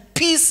rest and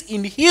peace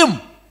in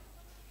him,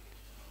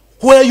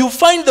 where you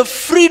find the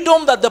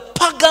freedom that the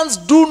pagans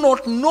do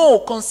not know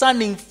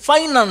concerning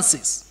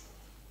finances,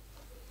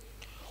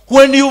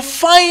 when you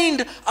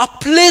find a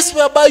place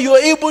whereby you're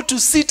able to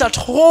sit at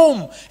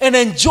home and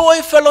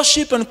enjoy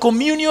fellowship and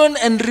communion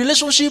and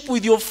relationship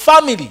with your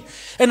family,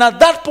 and at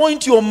that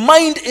point your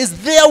mind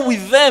is there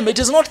with them, it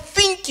is not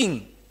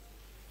thinking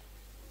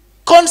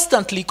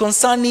constantly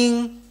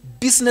concerning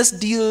business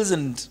deals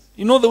and,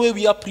 you know, the way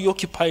we are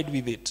preoccupied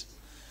with it.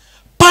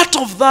 Part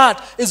of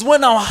that is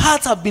when our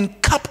hearts have been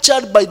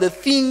captured by the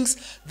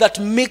things that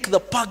make the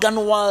pagan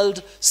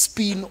world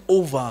spin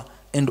over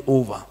and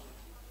over.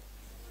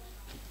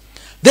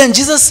 Then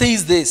Jesus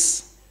says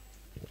this: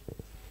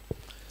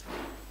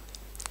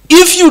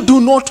 if you do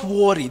not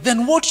worry,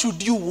 then what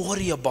should you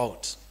worry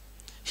about?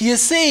 He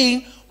is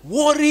saying,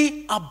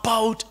 worry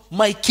about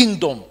my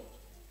kingdom.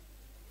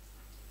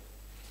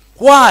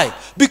 Why?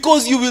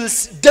 Because you will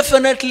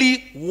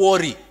definitely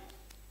worry.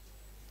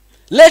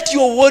 Let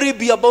your worry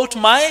be about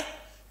my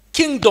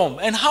kingdom.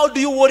 And how do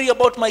you worry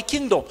about my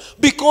kingdom?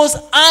 Because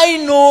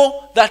I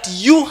know that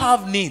you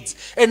have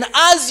needs. And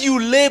as you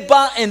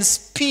labor and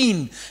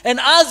spin,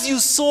 and as you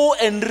sow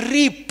and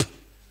reap,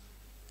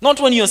 not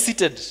when you're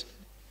seated,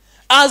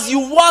 as you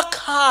work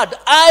hard,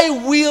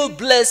 I will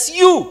bless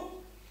you.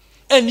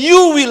 And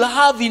you will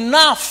have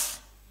enough.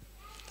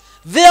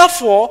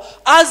 Therefore,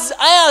 as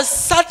I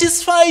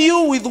satisfy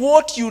you with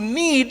what you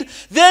need,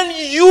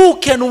 then you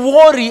can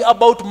worry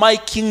about my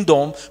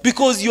kingdom,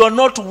 because you are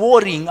not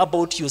worrying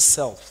about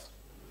yourself.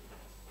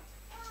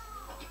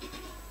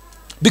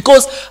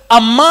 Because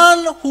a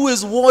man who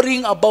is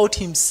worrying about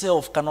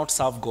himself cannot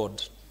serve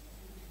God.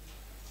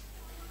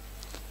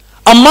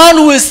 A man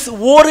who is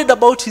worried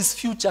about his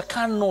future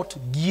cannot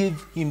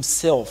give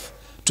himself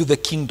to the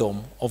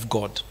kingdom of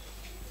God.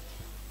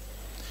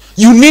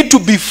 You need to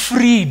be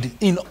freed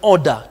in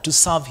order to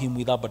serve him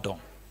with Abaddon.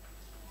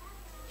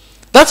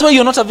 That's why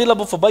you're not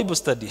available for Bible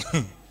study.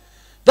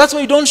 That's why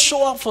you don't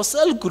show up for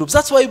cell groups.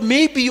 That's why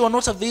maybe you are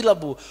not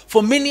available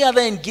for many other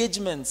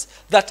engagements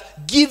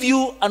that give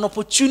you an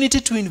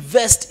opportunity to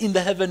invest in the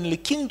heavenly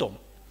kingdom.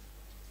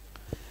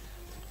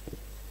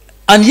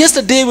 And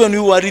yesterday when we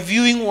were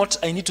reviewing what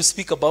I need to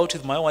speak about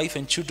with my wife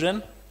and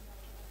children,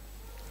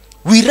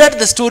 we read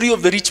the story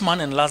of the rich man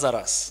and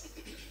Lazarus.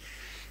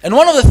 And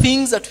one of the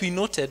things that we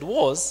noted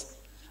was,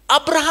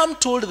 Abraham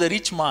told the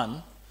rich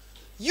man,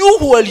 you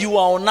while you were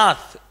on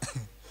earth,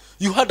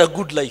 you had a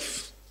good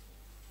life.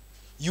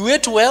 You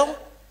ate well,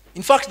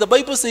 In fact, the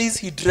Bible says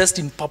he dressed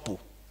in purple.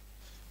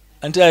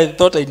 Until I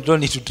thought I don't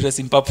need to dress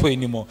in purple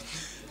anymore,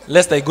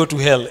 lest I go to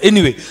hell.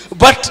 Anyway,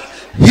 but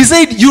he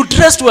said, you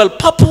dressed well.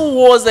 Purple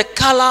was the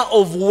color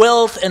of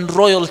wealth and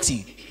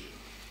royalty.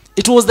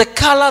 It was the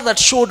color that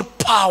showed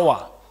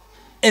power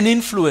and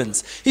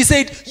influence. He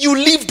said, you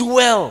lived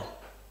well.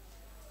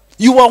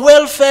 You were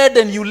well fed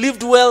and you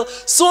lived well.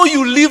 So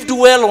you lived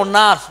well on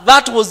earth.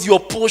 That was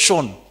your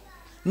portion.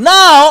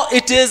 Now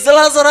it is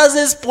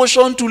Lazarus'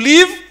 portion to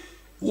live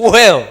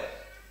well.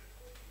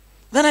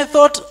 Then I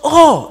thought,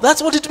 oh,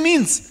 that's what it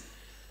means.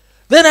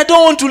 Then I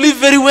don't want to live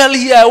very well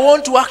here. I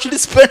want to actually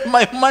spend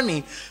my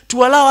money to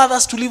allow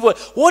others to live well.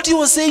 What he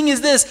was saying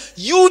is this: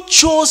 you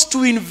chose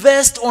to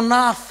invest on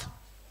earth.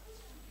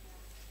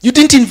 You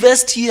didn't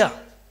invest here.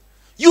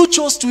 You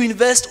chose to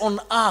invest on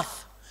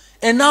earth.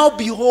 And now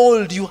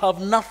behold, you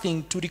have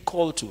nothing to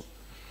recall to.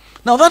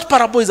 Now that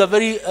parable is a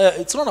very,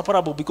 it's not a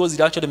parable because it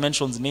actually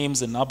mentions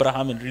names and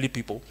Abraham and really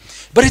people.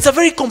 But it's a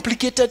very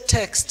complicated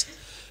text.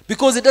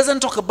 Because it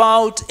doesn't talk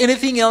about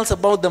anything else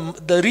about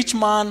the rich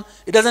man.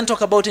 It doesn't talk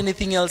about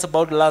anything else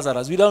about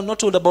Lazarus. We are not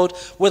told about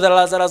whether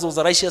Lazarus was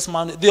a righteous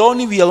man.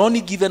 We are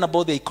only given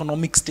about the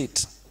economic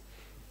state.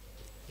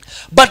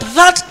 But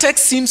that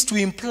text seems to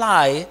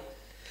imply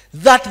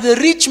that the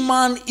rich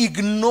man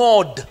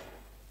ignored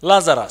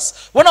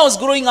Lazarus. When I was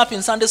growing up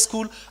in Sunday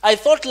school, I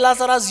thought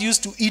Lazarus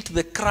used to eat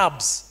the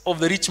crabs of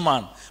the rich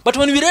man. But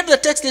when we read the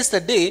text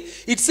yesterday,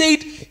 it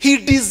said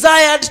he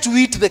desired to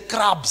eat the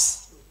crabs.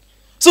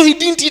 So he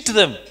didn't eat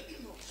them.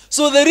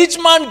 So the rich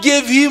man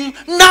gave him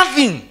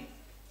nothing.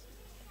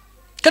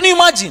 Can you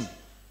imagine?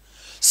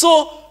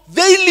 So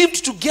they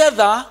lived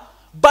together,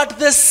 but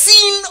the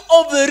sin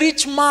of the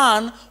rich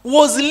man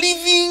was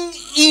living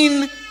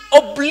in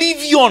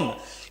oblivion.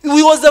 It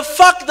was the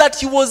fact that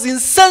he was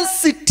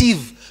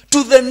insensitive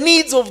to the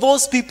needs of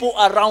those people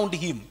around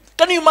him.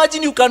 Can you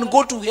imagine you can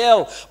go to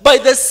hell by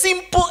the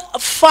simple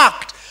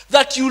fact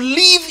that you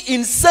live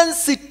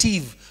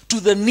insensitive to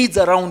the needs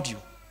around you?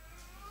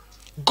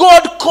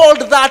 God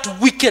called that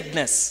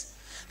wickedness.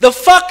 The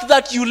fact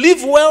that you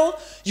live well,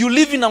 you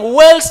live in a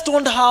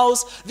well-stoned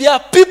house, there are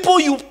people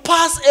you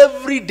pass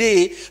every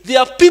day, there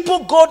are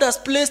people God has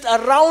placed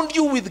around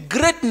you with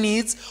great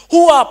needs,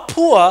 who are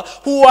poor,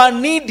 who are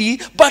needy,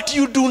 but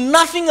you do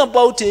nothing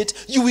about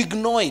it, you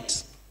ignore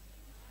it.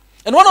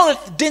 And one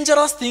of the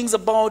dangerous things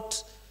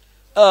about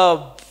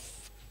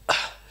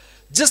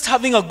just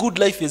having a good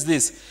life is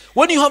this.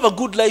 When you have a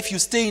good life, you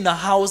stay in a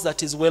house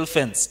that is well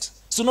fenced,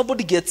 so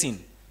nobody gets in.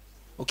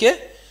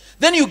 Okay?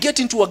 Then you get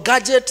into a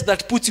gadget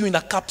that puts you in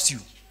a capsule,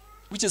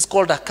 which is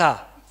called a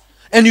car.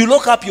 And you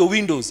lock up your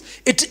windows.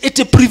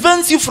 It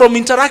prevents you from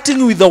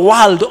interacting with the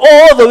world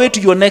all the way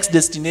to your next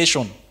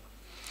destination.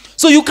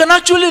 So you can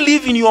actually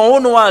live in your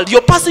own world.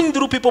 You're passing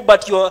through people,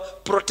 but you're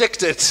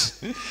protected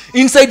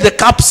inside the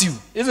capsule,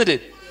 isn't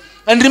it?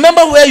 And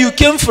remember where you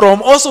came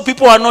from. Also,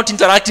 people are not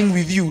interacting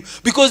with you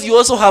because you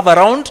also have a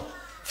round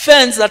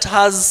fence that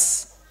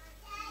has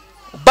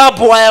barbed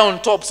wire on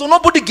top. So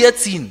nobody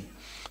gets in.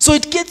 So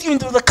it gets you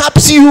into the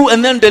capsule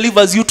and then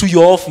delivers you to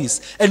your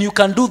office. And you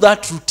can do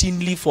that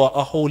routinely for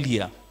a whole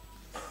year.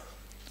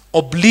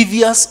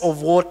 Oblivious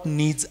of what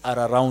needs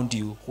are around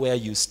you, where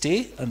you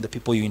stay and the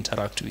people you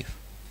interact with.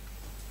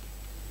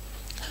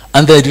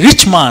 And the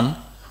rich man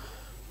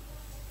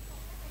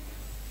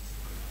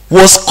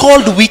was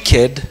called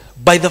wicked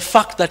by the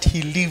fact that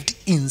he lived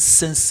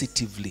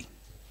insensitively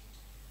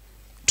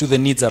to the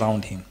needs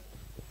around him.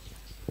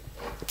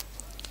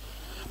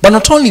 But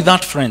not only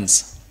that,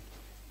 friends.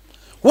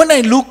 When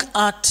I look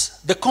at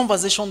the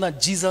conversation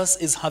that Jesus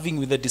is having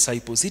with the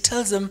disciples, he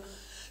tells them,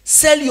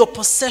 sell your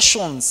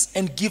possessions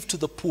and give to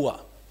the poor.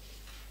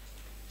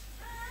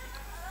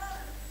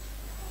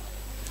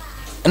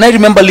 And I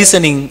remember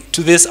listening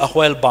to this a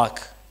while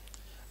back.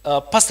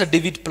 Pastor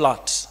David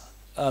Platt,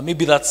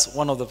 maybe that's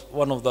one of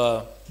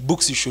the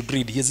books you should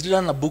read. He has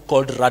written a book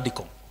called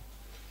Radical.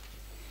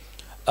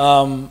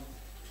 And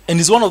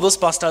he's one of those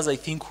pastors, I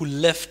think, who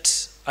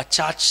left a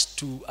church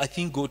to, I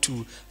think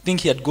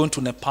he had gone to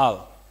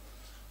Nepal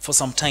for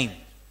some time.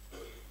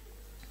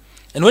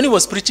 And when he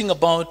was preaching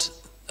about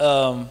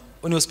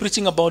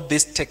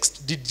this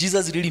text, did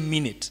Jesus really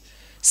mean it?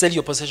 Sell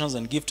your possessions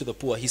and give to the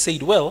poor. He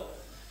said, well,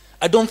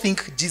 I don't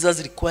think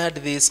Jesus required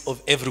this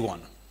of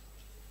everyone.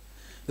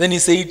 Then he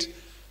said,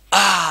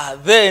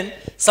 then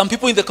some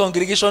people in the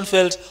congregation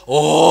felt,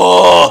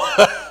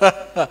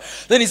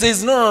 Then he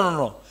says,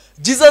 no.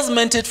 Jesus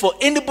meant it for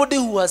anybody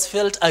who has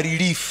felt a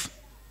relief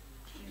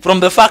from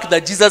the fact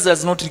that Jesus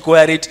does not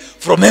require it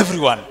from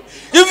everyone.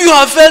 If you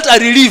have felt a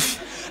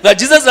relief that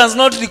Jesus does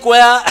not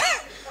require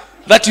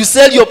that you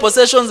sell your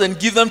possessions and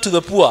give them to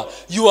the poor,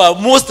 you are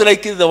most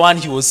likely the one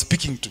he was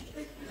speaking to.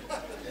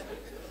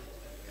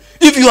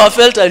 If you have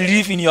felt a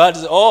relief in your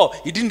heart,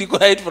 he didn't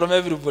require it from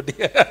everybody,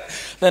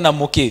 then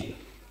I'm okay.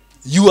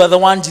 You are the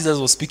one Jesus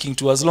was speaking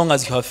to, as long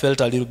as you have felt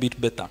a little bit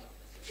better.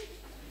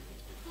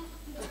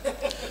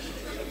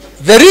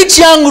 The rich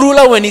young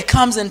ruler, when he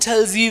comes and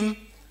tells him,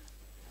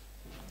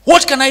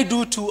 what can I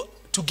do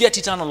to get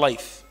eternal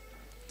life?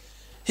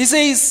 He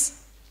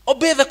says,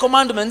 obey the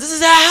commandments. He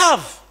says, I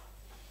have.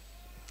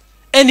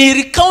 And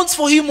he recounts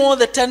for him all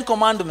the 10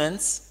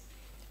 commandments.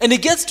 And he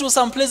gets to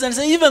some place and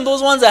says, even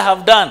those ones I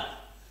have done.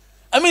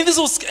 I mean, this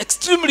was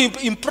extremely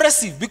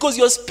impressive because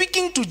you're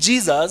speaking to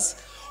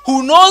Jesus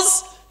who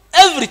knows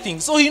everything.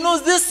 So he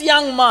knows this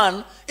young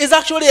man is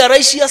actually a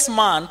righteous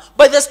man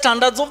by the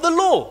standards of the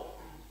law.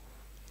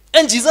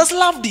 And Jesus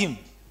loved him.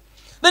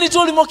 Then he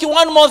told him, okay,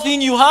 one more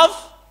thing you have.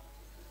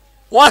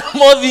 One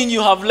more thing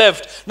you have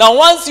left. Now,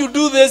 once you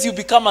do this, you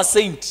become a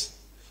saint.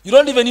 You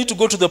don't even need to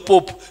go to the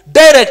Pope.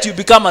 Direct, you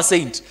become a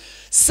saint.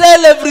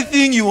 Sell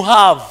everything you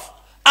have.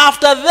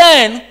 After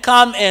then,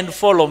 come and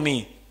follow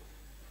me.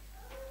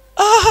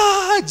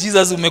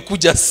 Jesus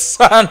umekuja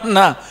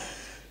sana.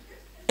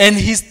 And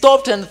he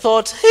stopped and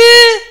thought,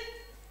 hey,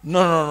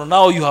 no,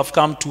 now you have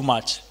come too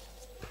much.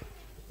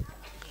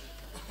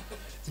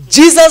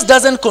 Jesus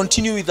doesn't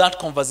continue with that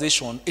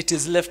conversation. It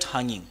is left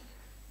hanging.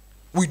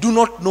 We do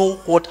not know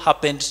what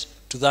happened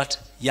to that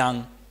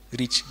young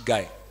rich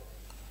guy.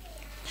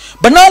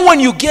 But now when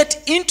you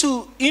get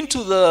into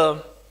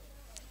the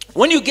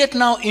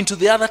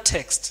other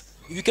text,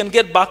 if you can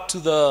get back to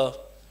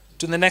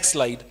the next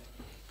slide,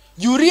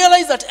 you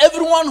realize that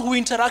everyone who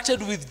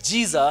interacted with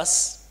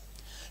Jesus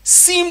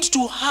seemed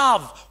to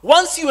have,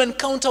 once you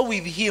encounter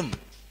with him,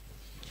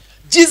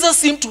 Jesus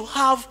seemed to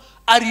have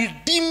a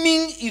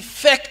redeeming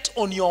effect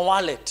on your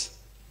wallet.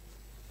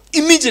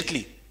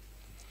 Immediately.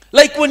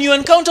 Like when you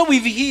encounter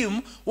with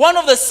him, one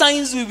of the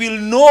signs we will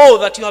know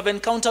that you have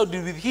encountered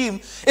with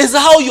him is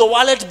how your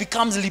wallet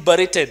becomes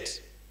liberated.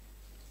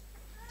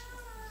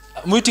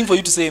 I'm waiting for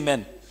you to say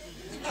amen.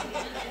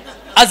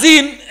 As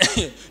in,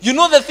 you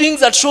know the things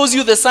that shows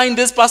you the sign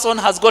this person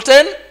has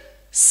gotten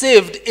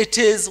saved. It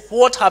is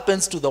what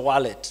happens to the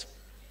wallet.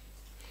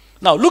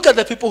 Now, look at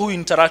the people who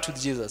interact with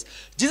Jesus.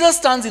 Jesus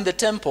stands in the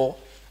temple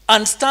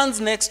and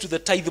stands next to the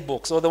tithe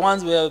box, or the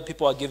ones where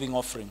people are giving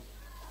offering.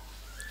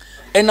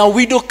 And a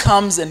widow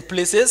comes and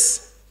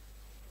places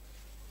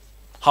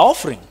her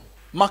offering.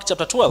 Mark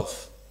chapter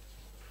 12.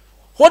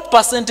 What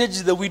percentage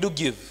did the widow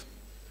give?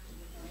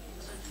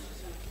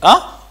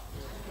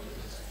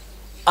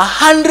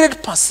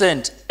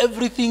 100%,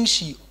 everything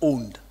she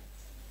owned.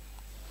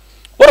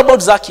 What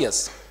about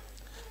Zacchaeus?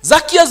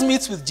 Zacchaeus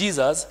meets with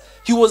Jesus.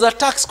 He was a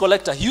tax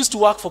collector. He used to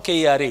work for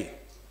KRA.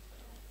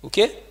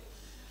 Okay?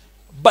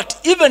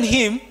 But even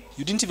him,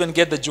 you didn't even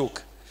get the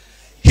joke.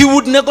 He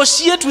would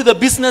negotiate with the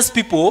business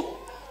people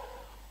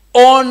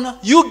on,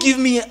 you give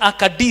me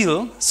a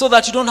deal so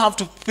that you don't have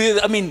to pay.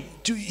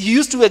 He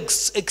used to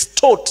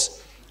extort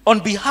on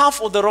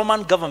behalf of the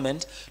Roman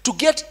government to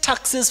get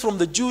taxes from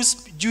the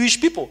Jewish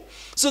people.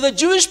 So the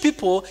Jewish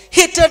people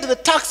hated the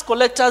tax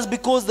collectors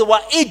because they were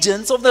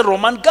agents of the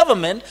Roman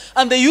government,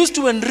 and they used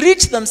to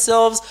enrich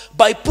themselves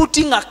by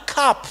putting a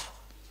cap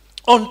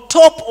on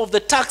top of the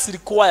tax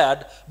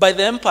required by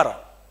the emperor.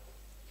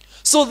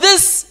 So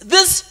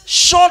this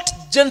short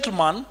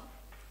gentleman,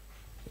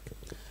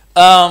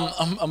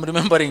 I'm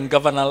remembering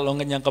Governor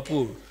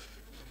Longanyankapu.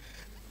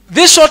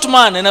 This short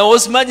man, and I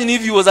was imagining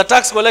if he was a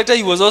tax collector,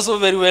 he was also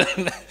very well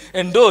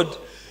endowed.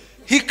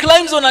 He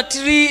climbs on a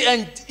tree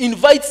and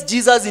invites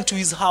Jesus into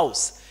his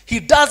house.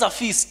 He does a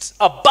feast.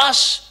 A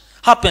bash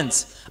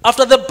happens.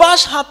 After the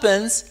bash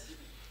happens,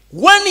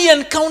 when he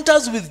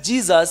encounters with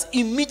Jesus,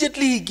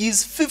 immediately he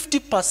gives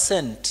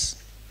 50%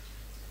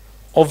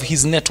 of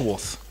his net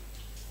worth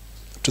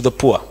to the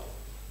poor.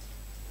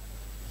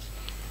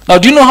 Now,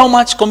 do you know how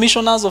much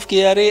commissioners of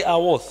KRA are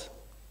worth?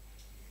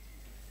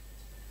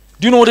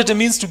 Do you know what it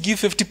means to give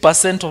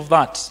 50% of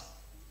that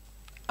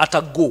at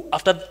a go,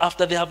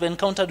 after they have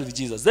encountered with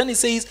Jesus? Then he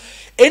says,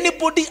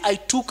 anybody I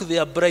took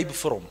their bribe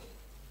from,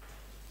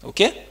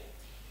 okay?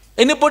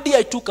 Anybody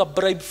I took a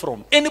bribe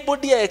from,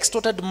 anybody I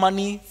extorted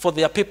money for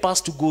their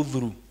papers to go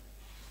through,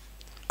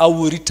 I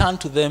will return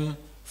to them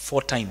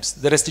 4 times.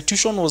 The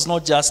restitution was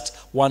not just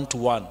 1 to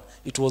 1,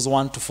 it was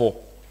 1 to 4.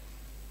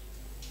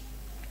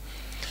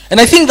 And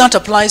I think that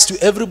applies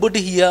to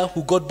everybody here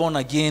who got born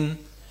again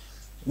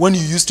when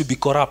you used to be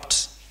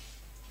corrupt.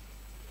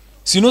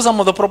 So you know some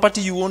of the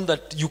property you own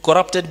that you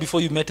corrupted before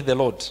you met the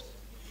Lord.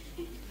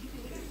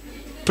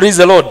 Praise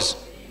the Lord.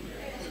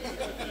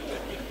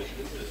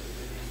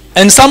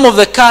 And some of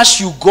the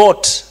cash you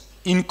got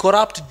in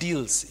corrupt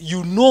deals,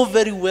 you know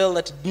very well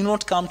that it did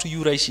not come to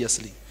you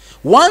righteously.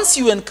 Once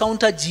you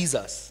encounter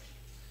Jesus,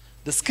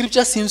 the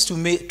scripture seems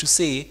to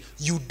say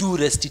you do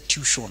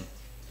restitution.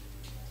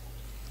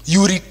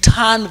 You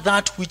return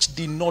that which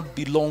did not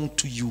belong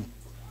to you.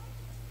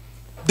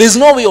 There's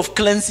no way of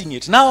cleansing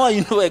it. Now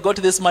I know I got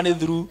this money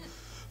through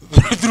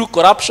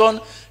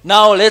corruption.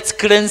 Now let's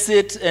cleanse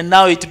it, and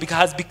now it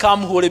has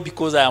become holy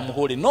because I am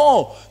holy.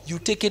 No, you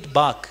take it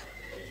back.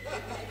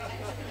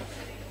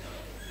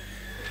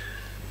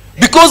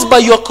 Because by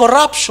your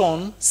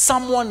corruption,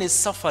 someone is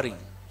suffering.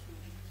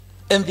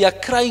 And they are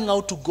crying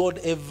out to God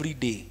every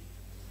day.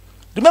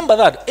 Remember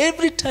that.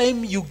 Every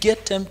time you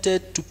get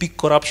tempted to pick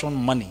corruption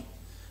money,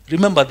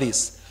 remember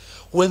this.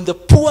 When the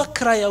poor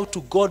cry out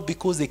to God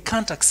because they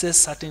can't access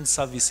certain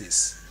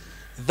services,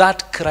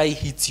 that cry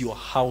hits your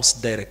house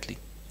directly.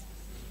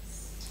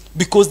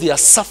 because they are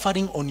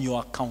suffering on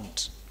your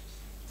account.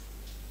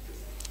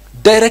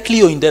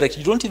 Directly or indirectly.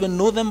 You don't even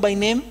know them by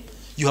name.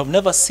 You have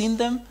never seen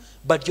them.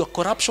 But your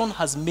corruption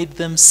has made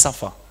them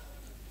suffer.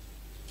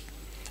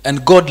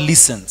 And God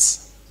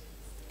listens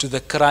to the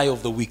cry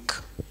of the weak.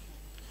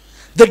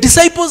 The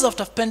disciples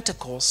after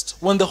Pentecost,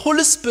 when the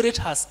Holy Spirit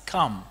has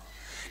come,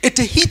 it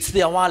hits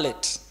their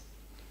wallet.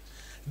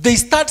 They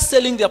start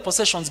selling their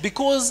possessions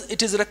because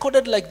it is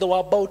recorded like there were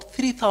about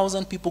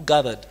 3,000 people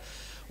gathered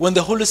when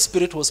the Holy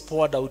Spirit was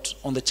poured out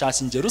on the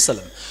church in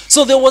Jerusalem.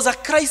 So there was a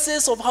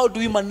crisis of how do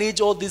we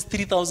manage all these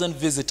 3,000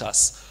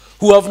 visitors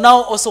who have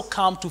now also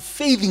come to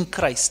faith in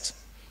Christ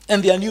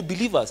and they are new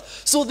believers.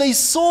 So they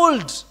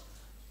sold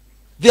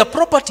their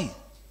property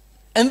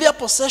and their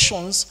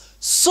possessions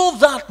so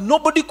that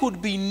nobody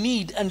could be in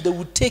need and they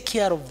would take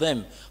care of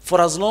them for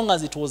as long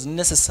as it was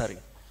necessary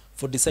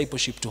for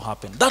discipleship to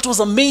happen. That was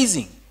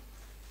amazing.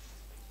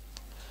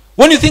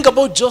 When you think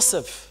about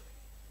Joseph,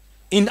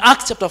 in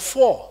Acts chapter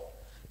 4,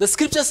 the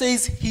scripture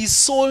says he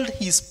sold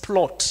his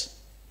plot.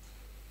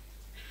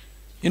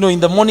 You know, in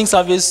the morning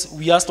service,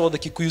 we asked all the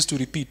Kikuyus to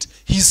repeat.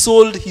 He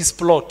sold his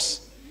plot.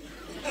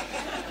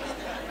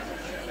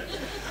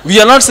 We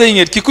are not saying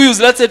it.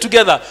 Kikuyus, let's say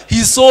together.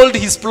 He sold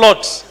his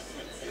plot.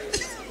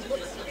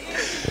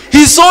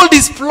 He sold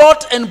his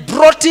plot and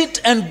brought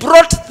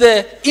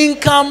the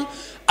income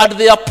at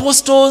the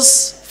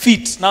apostles'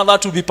 feet. Now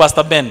that would be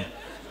Pastor Ben.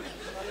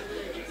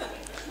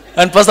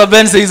 And Pastor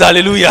Ben says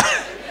hallelujah.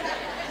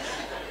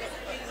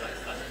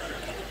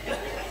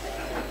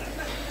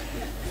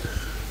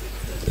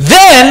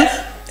 Then,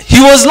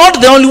 he was not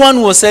the only one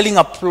who was selling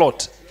a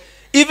plot.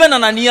 Even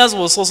Ananias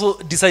was also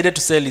decided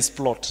to sell his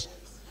plot.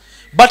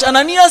 But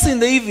Ananias in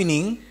the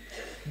evening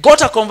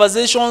got a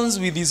conversations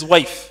with his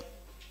wife.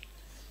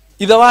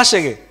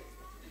 Idawashege.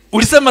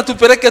 Ulisema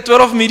tupeleke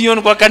 12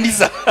 million kwa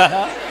kanisa.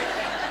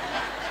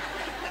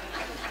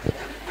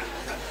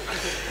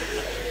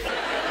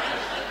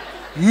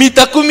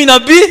 Mita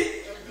 12.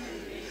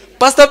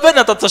 Pastor Ben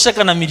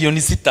atatosheka na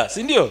milioni 6,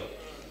 si ndio?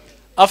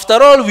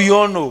 After all, we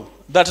all know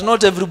that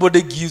not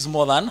everybody gives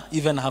more than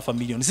even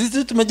 $500,000.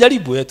 Sisi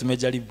tumejaribu,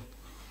 tumejaribu.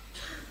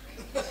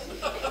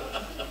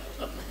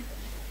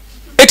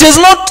 It is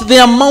not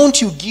the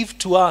amount you give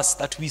to us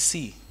that we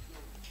see.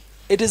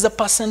 It is a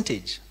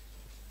percentage.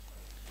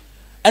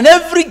 And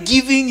every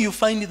giving you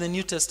find in the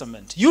New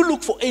Testament, you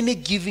look for any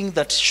giving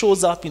that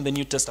shows up in the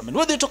New Testament.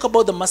 When they talk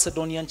about the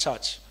Macedonian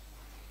church,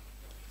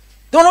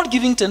 they were not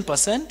giving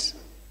 10%.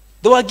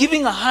 They were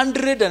giving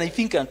 100 and I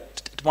think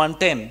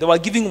 110. They were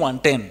giving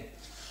 110.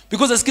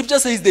 Because the scripture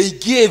says they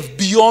gave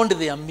beyond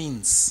their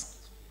means.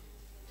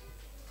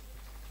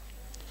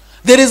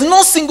 There is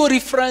no single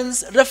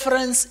reference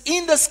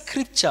in the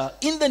scripture,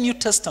 in the New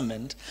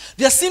Testament.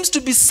 There seems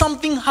to be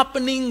something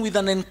happening with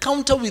an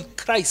encounter with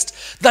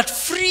Christ that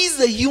frees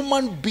the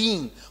human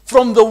being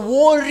from the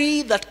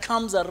worry that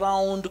comes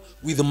around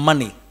with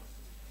money.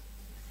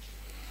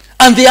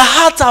 And their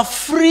hearts are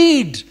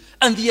freed,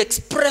 and the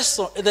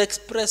expression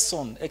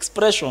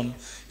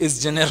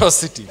is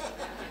generosity.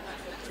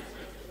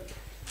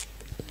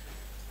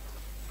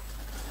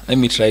 Let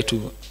me try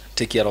to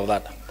take care of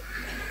that.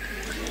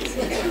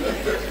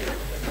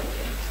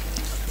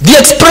 The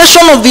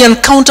expression of the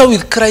encounter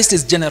with Christ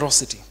is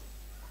generosity.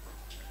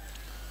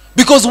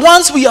 Because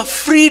once we are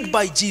freed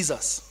by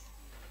Jesus,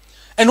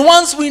 and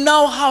once we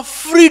now have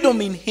freedom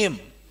in Him,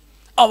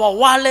 our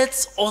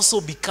wallets also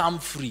become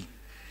free.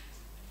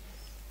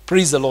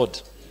 Praise the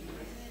Lord.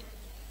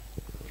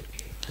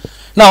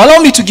 Now, allow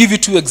me to give you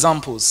 2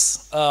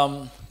 examples.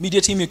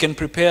 Media team, you can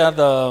prepare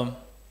the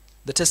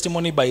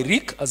testimony by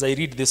Rick as I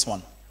read this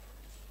one.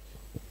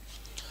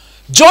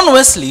 John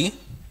Wesley,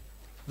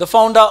 the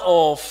founder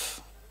of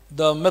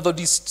the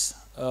Methodist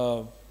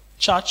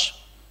Church,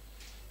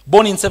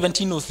 born in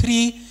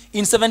 1703, in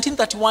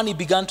 1731 he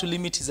began to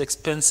limit his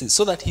expenses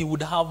so that he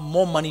would have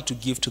more money to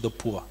give to the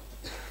poor.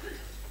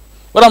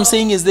 What I'm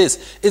saying is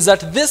this, is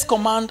that this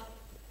command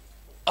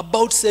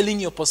about selling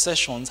your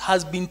possessions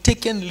has been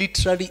taken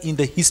literally in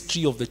the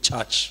history of the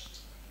church.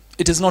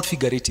 It is not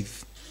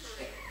figurative.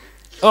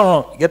 Oh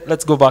no,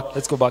 let's go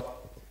back.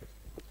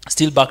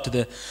 Still back to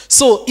the...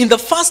 So, in the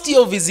first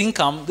year of his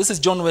income, this is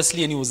John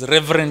Wesley, and he was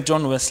Reverend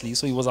John Wesley,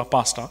 so he was a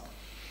pastor.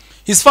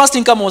 His first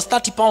income was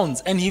 30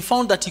 pounds, and he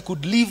found that he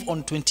could live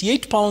on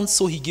 28 pounds,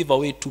 so he gave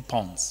away 2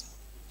 pounds.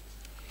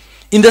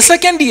 In the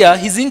second year,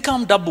 his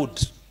income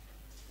doubled,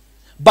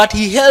 but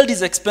he held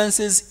his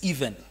expenses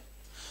even.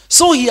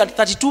 So he had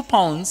 32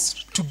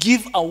 pounds to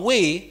give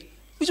away,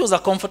 which was a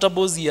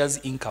comfortable year's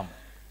income.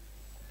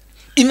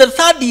 In the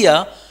third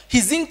year,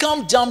 his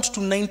income jumped to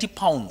 90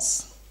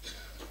 pounds.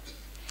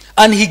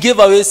 And he gave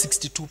away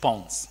 62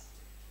 pounds.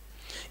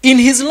 In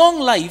his long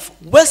life,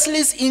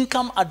 Wesley's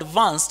income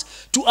advanced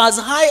to as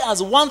high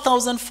as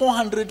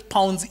 1,400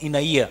 pounds in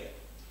a year.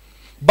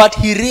 But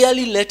he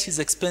rarely let his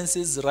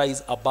expenses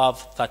rise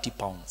above 30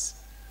 pounds.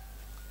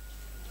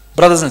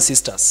 Brothers and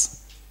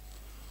sisters,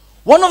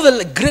 one of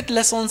the great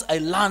lessons I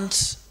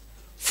learned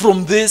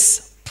from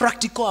this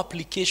practical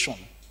application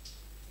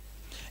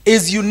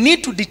is you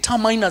need to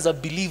determine as a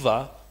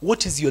believer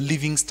what is your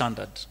living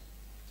standard?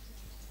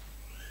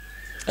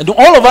 And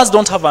all of us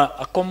don't have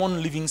a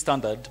common living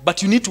standard,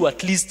 but you need to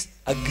at least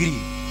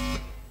agree.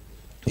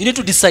 You need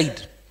to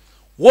decide,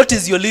 what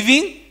is your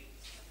living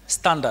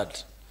standard?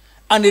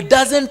 And it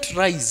doesn't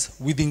rise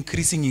with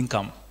increasing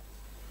income.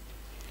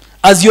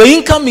 As your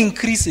income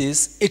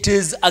increases, it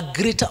is a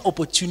greater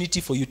opportunity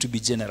for you to be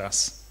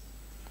generous.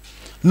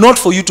 Not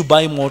for you to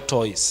buy more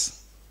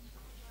toys.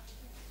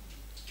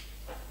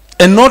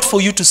 And not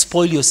for you to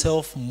spoil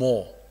yourself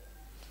more.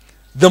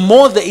 The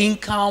more the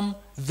income,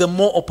 the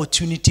more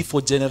opportunity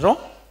for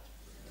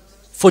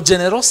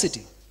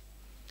generosity.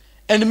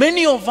 And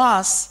many of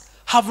us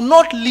have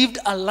not lived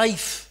a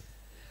life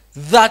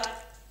that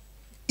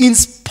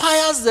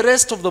inspires the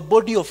rest of the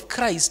body of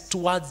Christ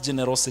towards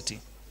generosity.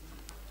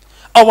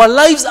 Our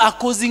lives are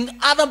causing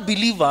other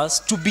believers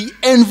to be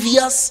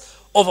envious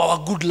of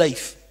our good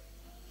life.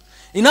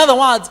 In other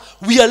words,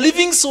 we are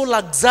living so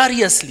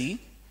luxuriously,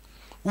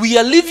 we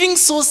are living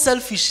so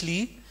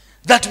selfishly,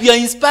 that we are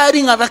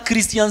inspiring other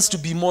Christians to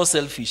be more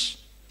selfish.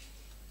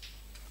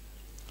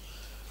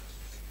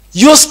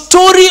 Your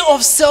story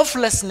of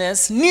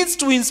selflessness needs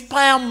to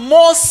inspire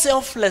more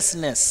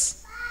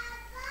selflessness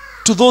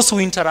to those who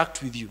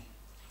interact with you.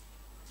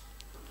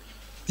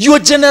 Your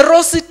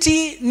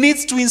generosity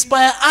needs to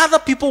inspire other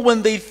people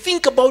when they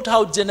think about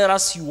how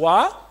generous you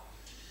are,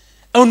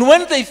 and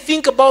when they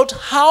think about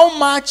how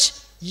much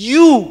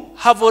you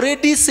have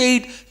already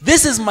said,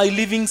 this is my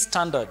living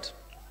standard.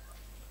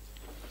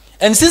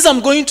 And since I'm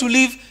going to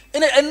live,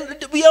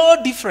 and we are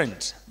all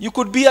different. You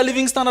could be a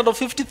living standard of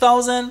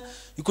 50,000,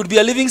 you could be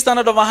a living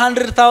standard of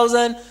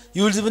 100,000,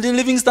 you will be a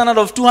living standard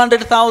of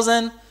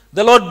 200,000.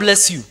 The Lord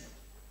bless you.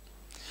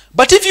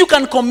 But if you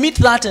can commit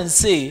that and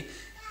say,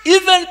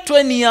 even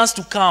 20 years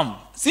to come,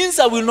 since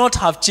I will not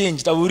have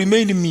changed, I will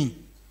remain me,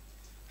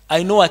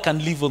 I know I can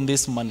live on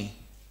this money.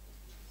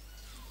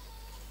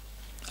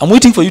 I'm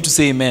waiting for you to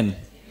say amen.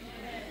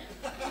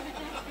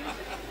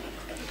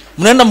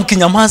 Mnaenda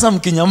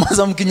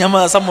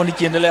mkinyamaza, someone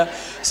ikiendelea.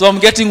 So I'm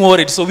getting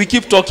worried. So we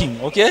keep talking,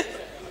 okay?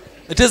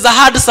 It is a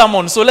hard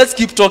sermon, so let's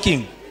keep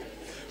talking.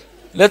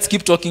 Let's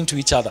keep talking to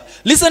each other.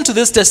 Listen to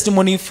this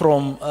testimony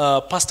from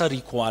Pastor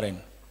Rick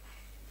Warren.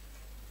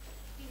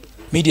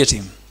 Media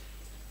team.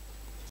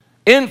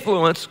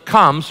 Influence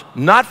comes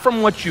not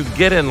from what you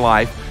get in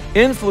life.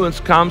 Influence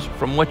comes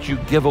from what you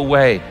give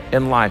away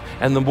in life.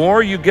 And the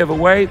more you give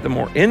away, the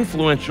more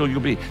influential you'll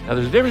be. Now,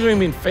 there's a difference between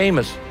being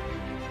famous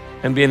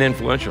and being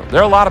influential. There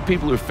are a lot of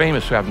people who are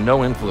famous who have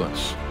no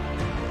influence.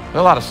 There are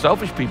a lot of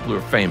selfish people who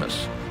are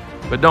famous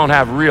but don't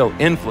have real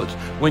influence.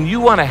 When you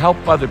want to help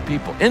other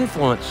people,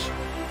 influence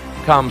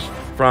comes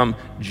from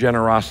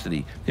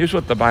generosity. Here's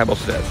what the Bible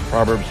says,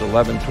 Proverbs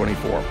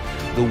 11:24.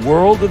 The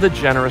world of the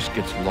generous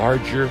gets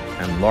larger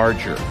and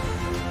larger,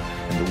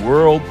 and the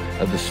world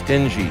of the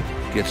stingy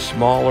gets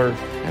smaller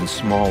and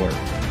smaller.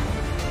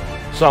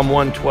 Psalm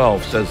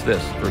 112 says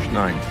this, verse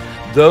 9.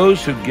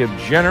 Those who give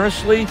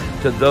generously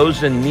to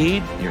those in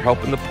need, you're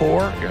helping the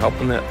poor, you're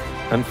helping the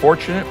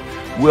unfortunate,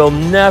 will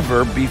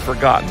never be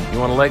forgotten. You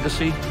want a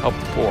legacy? Help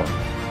the poor.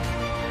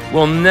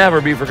 Will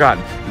never be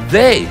forgotten.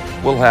 They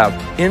will have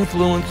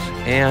influence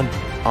and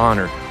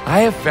honor.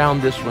 I have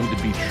found this one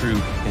to be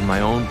true in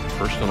my own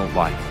personal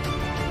life.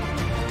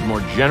 The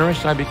more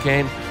generous I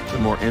became, the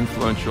more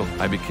influential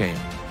I became.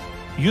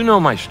 You know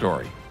my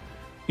story.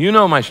 You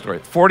know my story.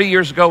 40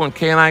 years ago when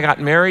Kay and I got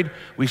married,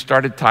 we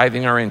started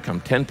tithing our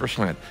income,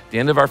 10%. At the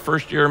end of our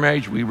first year of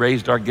marriage, we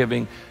raised our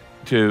giving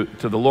to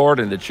the Lord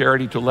and to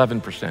charity to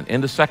 11%.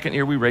 In the second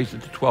year, we raised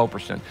it to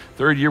 12%.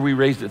 Third year, we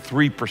raised it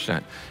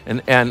 3%.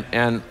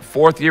 And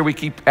fourth year, we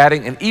keep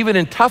adding. And even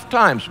in tough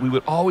times, we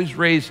would always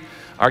raise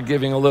our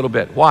giving a little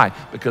bit. Why?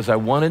 Because I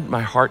wanted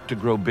my heart to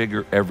grow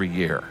bigger every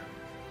year.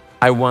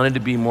 I wanted to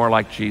be more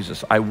like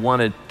Jesus. I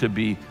wanted to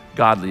be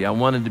godly. I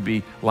wanted to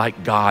be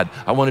like God.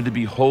 I wanted to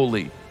be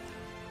holy.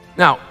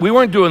 Now, we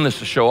weren't doing this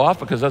to show off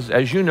because,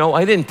 as you know,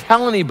 I didn't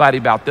tell anybody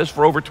about this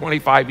for over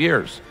 25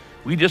 years.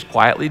 We just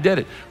quietly did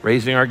it,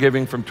 raising our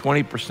giving from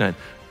 20%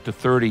 to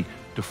 30%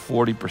 to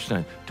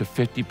 40% to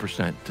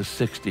 50% to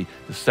 60%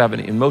 to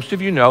 70%. And most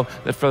of you know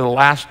that for the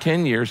last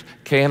 10 years,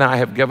 Kay and I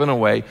have given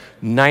away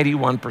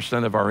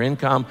 91% of our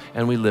income,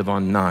 and we live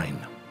on 9%.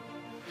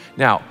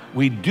 Now,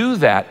 we do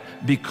that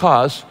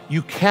because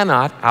you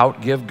cannot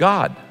outgive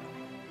God.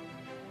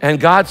 And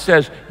God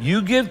says,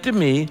 you give to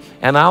me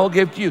and I will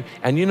give to you.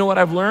 And you know what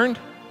I've learned?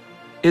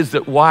 Is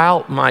that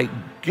while my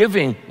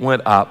giving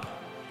went up,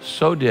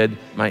 so did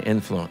my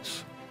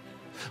influence.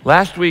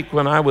 Last week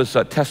when I was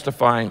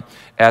testifying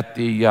at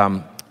the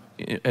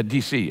at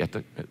DC, at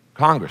the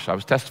Congress, I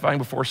was testifying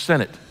before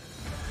Senate.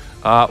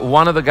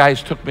 One of the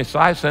guys took me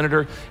aside,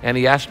 Senator, and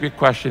he asked me a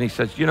question. He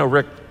says, you know,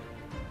 Rick,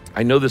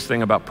 I know this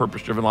thing about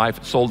purpose-driven life.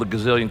 It sold a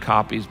gazillion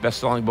copies,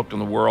 best-selling book in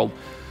the world.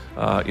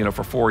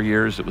 For 4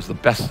 years, it's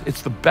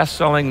the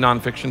best-selling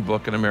nonfiction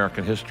book in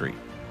American history.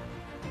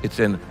 It's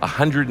in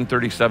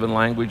 137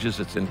 languages.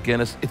 It's in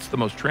Guinness. It's the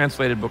most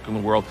translated book in the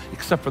world,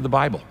 except for the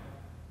Bible.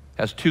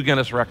 It has 2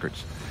 Guinness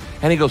records.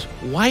 And he goes,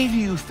 why do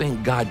you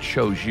think God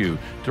chose you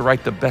to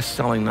write the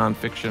best-selling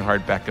nonfiction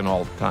hardback in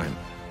all the time?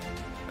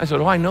 I said,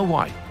 oh, I know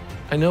why.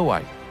 I know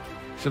why. He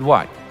said,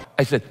 why?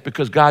 I said,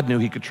 because God knew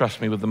he could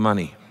trust me with the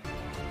money.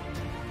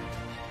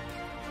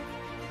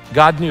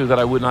 God knew that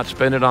I would not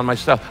spend it on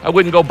myself. I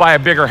wouldn't go buy a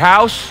bigger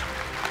house.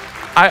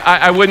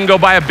 I wouldn't go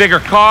buy a bigger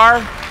car.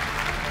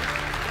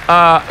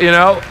 You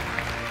know,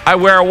 I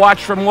wear a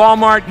watch from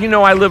Walmart. You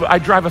know, I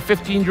drive a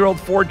 15-year-old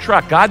Ford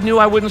truck. God knew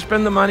I wouldn't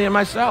spend the money on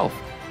myself.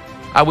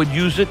 I would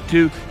use it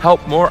to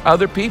help more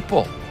other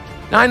people.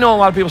 Now, I know a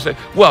lot of people say,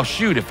 well,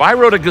 shoot, if I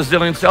wrote a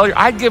gazillion seller,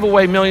 I'd give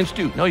away millions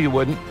too. No, you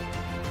wouldn't.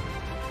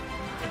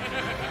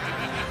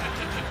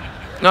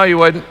 No, you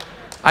wouldn't.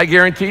 I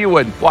guarantee you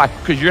wouldn't. Why?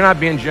 Because you're not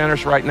being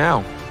generous right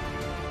now.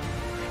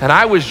 And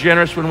I was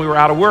generous when we were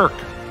out of work.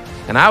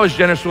 And I was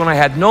generous when I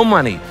had no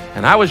money.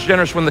 And I was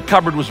generous when the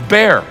cupboard was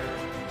bare.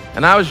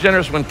 And I was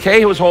generous when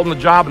Kay was holding the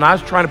job and I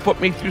was trying to put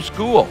me through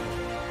school.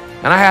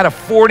 And I had a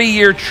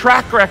 40-year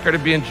track record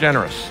of being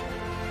generous.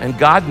 And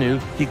God knew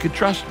he could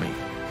trust me.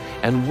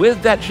 And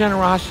with that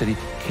generosity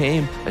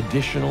came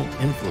additional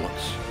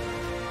influence.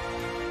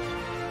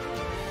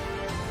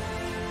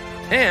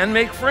 And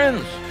make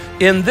friends.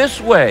 In this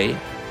way,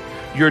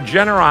 your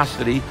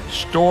generosity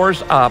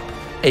stores up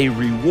a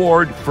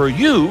reward for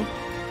you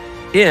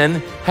in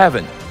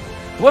heaven.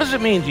 What does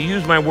it mean to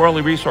use my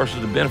worldly resources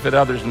to benefit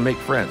others and make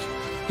friends?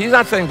 He's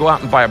not saying go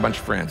out and buy a bunch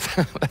of friends.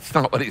 That's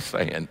not what he's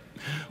saying.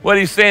 What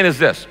he's saying is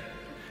this: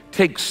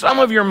 take some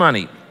of your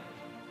money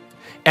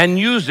and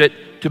use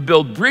it to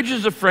build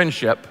bridges of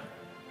friendship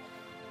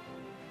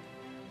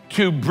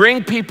to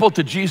bring people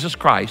to Jesus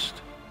Christ,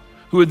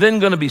 who are then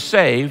going to be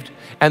saved,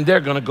 and they're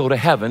going to go to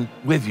heaven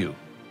with you.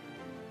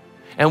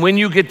 And when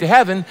you get to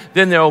heaven,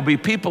 then there will be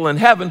people in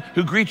heaven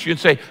who greet you and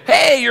say,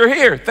 hey, you're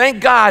here.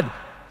 Thank God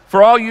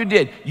for all you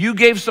did. You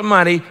gave some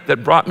money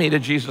that brought me to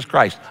Jesus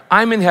Christ.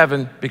 I'm in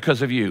heaven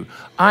because of you.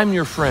 I'm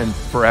your friend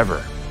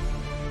forever.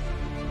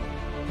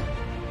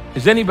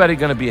 Is anybody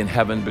going to be in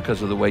heaven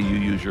because of the way you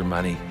use your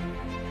money?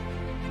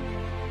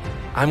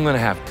 I'm going to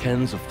have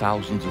tens of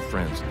thousands of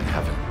friends in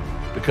heaven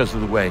because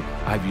of the way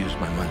I've used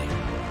my money.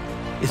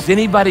 Is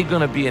anybody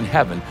going to be in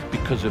heaven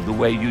because of the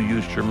way you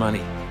used your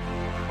money?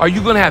 Are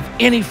you going to have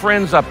any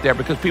friends up there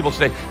because people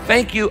say,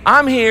 thank you,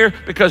 I'm here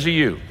because of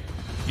you?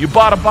 You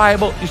bought a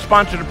Bible, you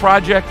sponsored a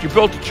project, you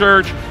built a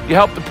church, you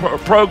helped the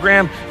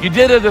program, you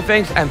did other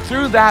things, and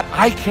through that,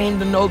 I came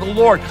to know the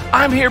Lord.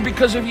 I'm here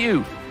because of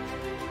you.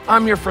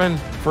 I'm your friend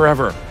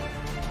forever.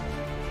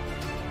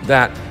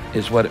 That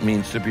is what it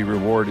means to be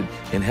rewarded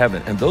in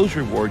heaven. And those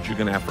rewards you're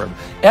going to have forever.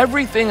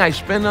 Everything I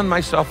spend on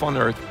myself on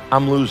earth,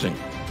 I'm losing.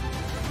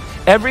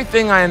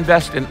 Everything I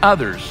invest in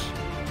others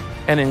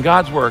and in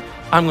God's work,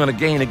 I'm going to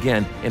gain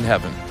again in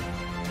heaven.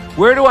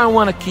 Where do I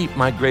want to keep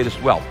my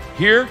greatest wealth?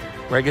 Here,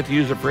 where I get to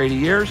use it for 80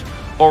 years,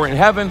 or in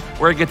heaven,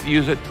 where I get to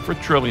use it for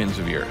trillions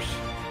of years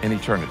in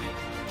eternity?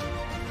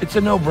 It's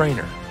a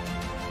no-brainer.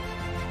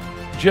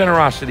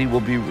 Generosity will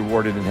be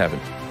rewarded in heaven.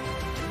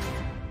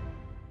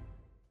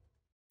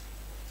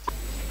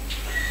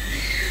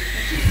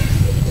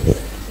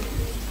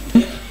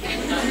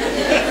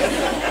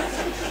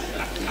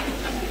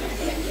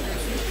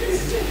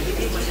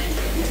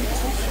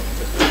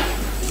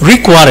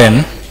 Rick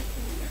Warren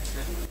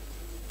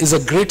is a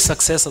great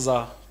success as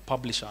a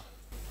publisher,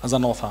 as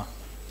an author.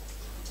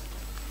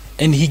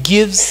 And he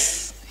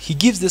gives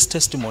this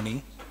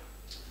testimony,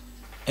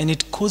 and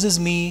it causes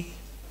me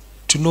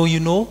to know,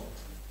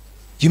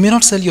 you may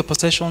not sell your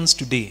possessions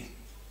today.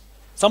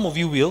 Some of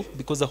you will,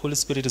 because the Holy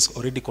Spirit is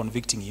already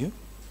convicting you.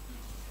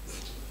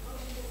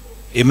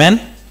 Amen?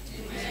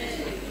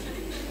 Amen.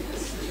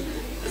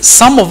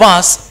 Some of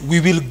us, we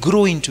will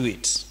grow into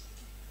it.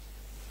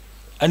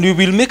 And we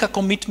will make a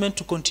commitment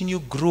to continue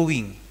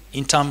growing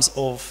in terms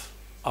of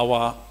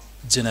our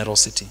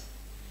generosity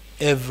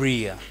every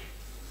year.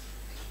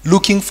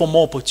 Looking for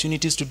more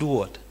opportunities to do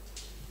what?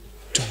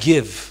 To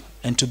give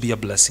and to be a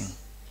blessing.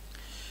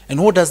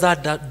 And what does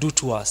that do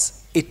to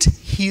us? It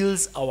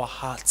heals our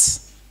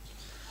hearts.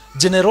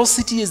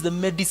 Generosity is the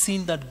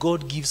medicine that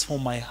God gives for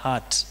my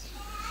heart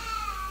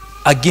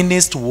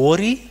against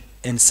worry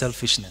and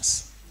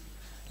selfishness.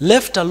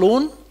 Left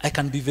alone, I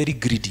can be very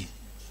greedy.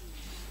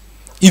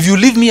 If you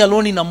leave me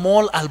alone in a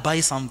mall, I'll buy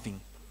something.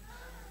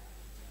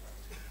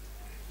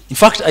 In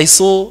fact, I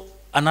saw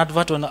an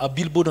advert on a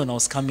billboard when I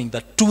was coming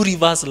that Two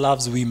Rivers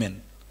loves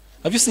women.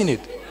 Have you seen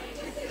it?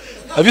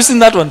 Have you seen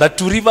that one? That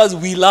Two Rivers,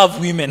 we love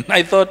women.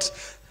 I thought,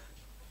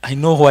 I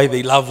know why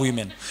they love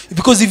women.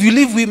 Because if you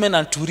leave women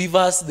and Two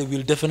Rivers, they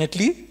will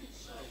definitely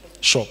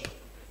shop.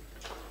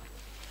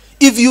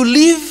 If you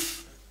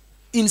live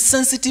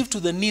insensitive to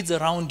the needs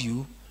around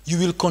you, you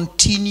will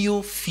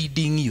continue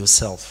feeding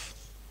yourself.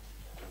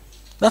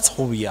 That's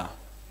who we are.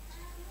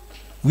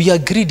 We are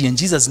greedy, and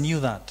Jesus knew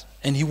that.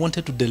 And he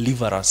wanted to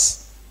deliver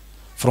us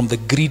from the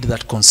greed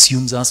that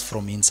consumes us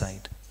from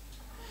inside.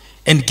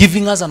 And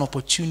giving us an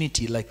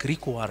opportunity, like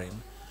Rick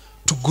Warren,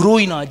 to grow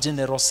in our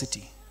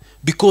generosity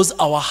because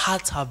our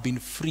hearts have been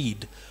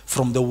freed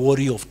from the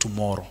worry of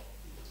tomorrow.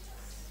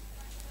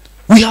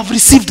 We have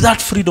received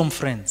that freedom,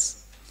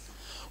 friends.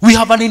 We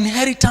have an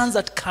inheritance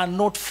that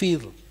cannot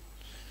fail.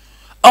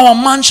 Our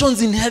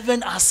mansions in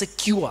heaven are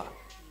secure.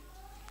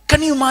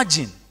 Can you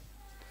imagine?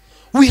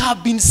 We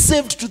have been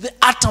saved to the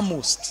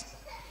uttermost.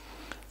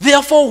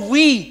 Therefore,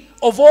 we,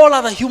 of all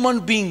other human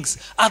beings,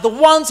 are the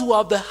ones who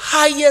have the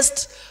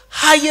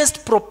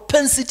highest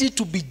propensity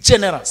to be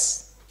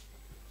generous.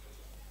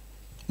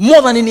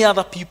 More than any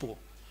other people.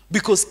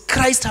 Because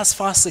Christ has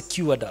first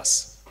secured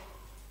us.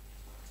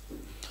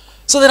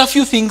 So there are a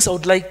few things I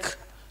would like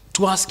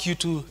to ask you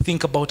to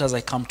think about as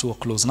I come to a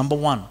close. Number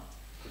one,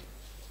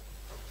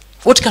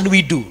 what can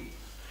we do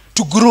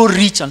to grow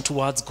rich and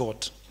towards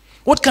God?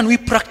 What can we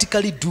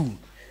practically do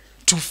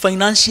to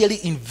financially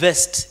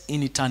invest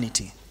in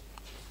eternity?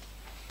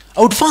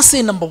 I would first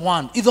say, number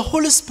one, if the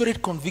Holy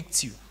Spirit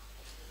convicts you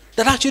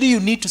that actually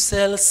you need to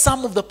sell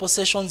some of the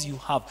possessions you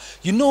have.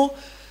 You know,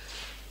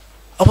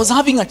 I was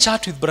having a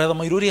chat with Brother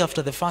Mairuri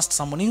after the first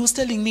sermon. He was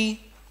telling me,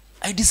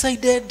 I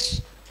decided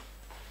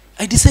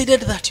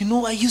that, you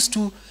know, I used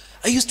to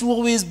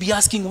always be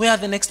asking where are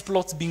the next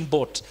plots being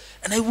bought.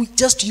 And I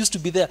just used to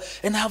be there.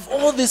 And I have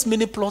all these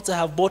many plots I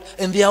have bought,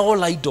 and they are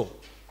all idle.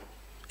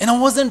 And I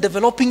wasn't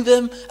developing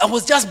them. I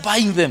was just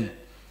buying them.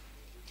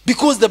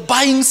 Because the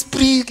buying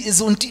spree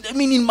is on,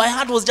 in my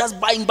heart was just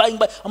buying.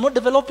 I'm not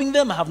developing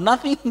them. I have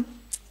nothing.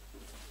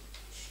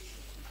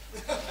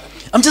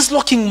 I'm just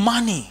locking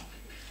money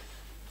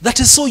that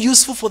is so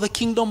useful for the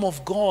kingdom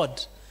of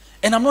God.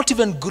 And I'm not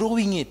even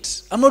growing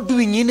it. I'm not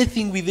doing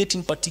anything with it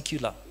in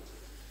particular.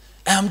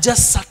 I am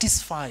just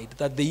satisfied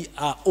that they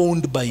are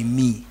owned by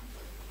me.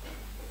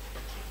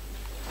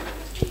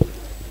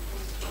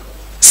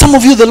 Some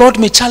of you, the Lord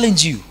may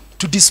challenge you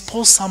to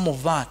dispose some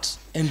of that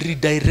and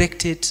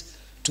redirect it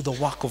to the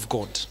work of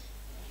God.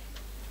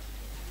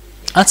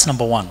 That's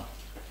number one.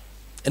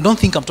 And don't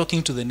think I'm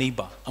talking to the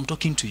neighbor. I'm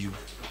talking to you.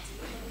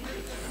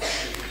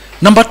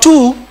 Number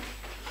two,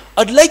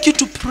 I'd like you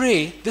to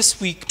pray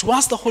this week to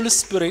ask the Holy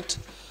Spirit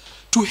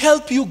to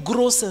help you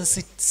grow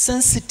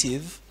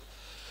sensitive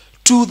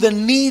to the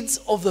needs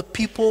of the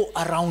people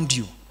around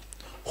you.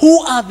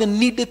 Who are the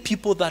needed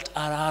people that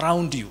are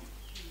around you?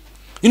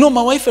 You know,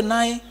 my wife and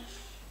I,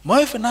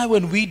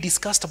 when we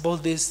discussed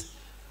about this,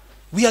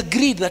 we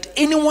agreed that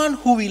anyone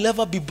who will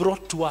ever be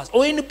brought to us,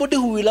 or anybody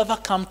who will ever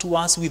come to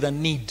us with a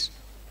need,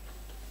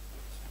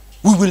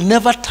 we will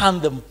never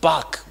turn them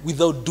back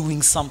without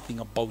doing something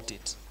about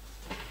it.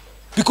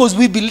 Because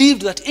we believe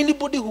that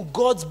anybody who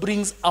God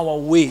brings our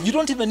way, you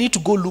don't even need to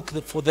go look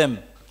for them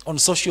on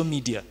social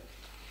media.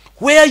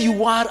 Where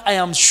you are, I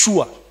am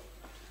sure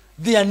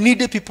there are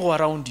needy people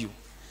around you.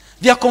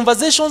 There are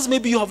conversations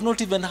maybe you have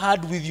not even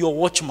had with your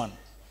watchman.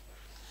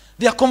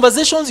 There are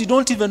conversations you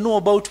don't even know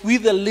about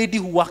with the lady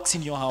who works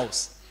in your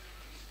house.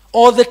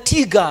 Or the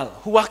tea girl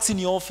who works in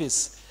your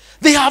office.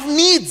 They have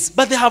needs,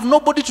 but they have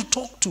nobody to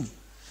talk to.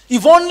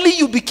 If only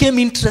you became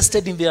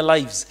interested in their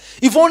lives.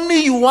 If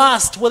only you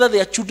asked whether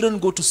their children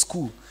go to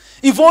school.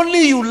 If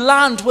only you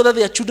learned whether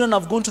their children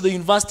have gone to the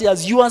university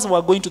as you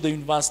were going to the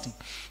university.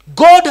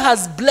 God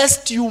has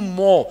blessed you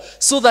more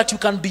so that you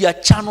can be a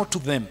channel to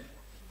them.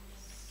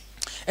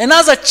 And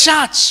as a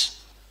church,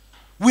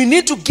 we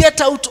need to get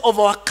out of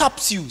our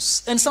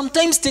capsules and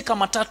sometimes take a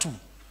matatu.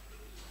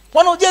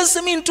 Why not just,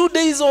 2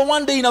 days or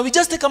 1 day now, we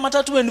just take a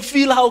matatu and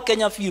feel how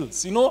Kenya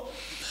feels, you know?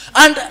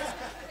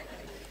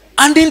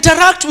 And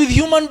interact with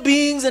human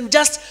beings and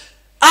just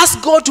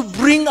ask God to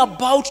bring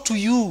about to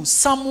you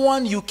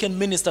someone you can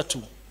minister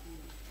to.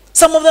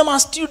 Some of them are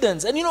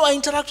students. And you know, I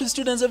interact with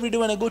students every day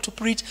when I go to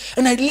preach.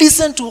 And I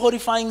listen to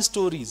horrifying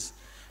stories.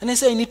 And I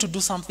say I need to do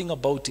something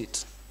about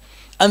it.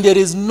 And there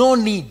is no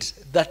need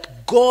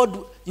that God,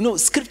 you know,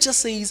 scripture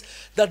says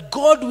that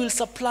God will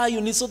supply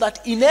your needs so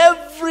that in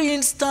every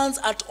instance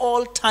at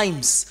all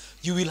times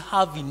you will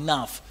have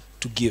enough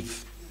to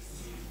give.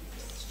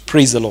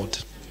 Praise the Lord.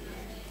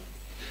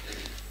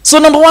 So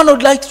number one, I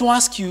would like to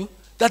ask you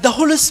that the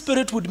Holy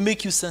Spirit would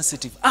make you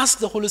sensitive. Ask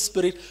the Holy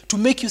Spirit to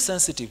make you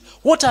sensitive.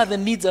 What are the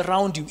needs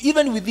around you,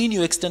 even within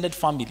your extended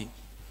family?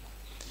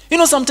 You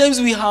know,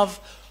 sometimes we have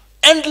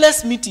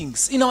endless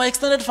meetings in our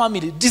extended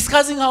family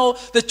discussing how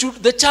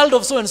the child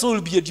of so-and-so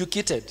will be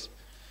educated.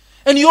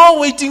 And you're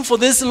waiting for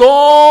this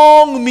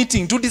long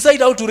meeting to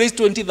decide how to raise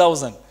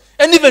 20,000.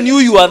 And even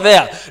you are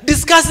there,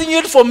 discussing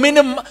it for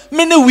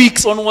many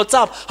weeks on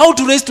WhatsApp, how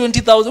to raise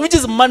 20,000, which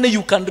is money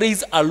you can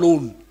raise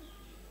alone.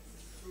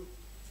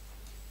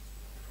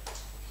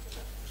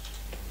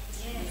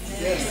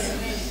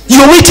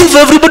 You're waiting for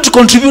everybody to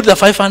contribute the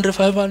 500,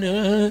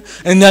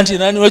 and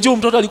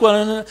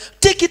 99.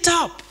 Take it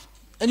up.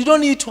 And you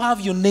don't need to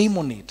have your name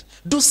on it.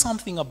 Do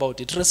something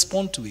about it.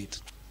 Respond to it.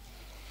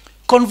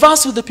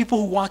 Converse with the people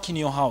who work in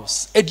your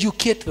house.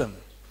 Educate them.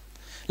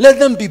 Let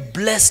them be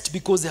blessed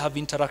because they have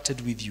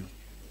interacted with you.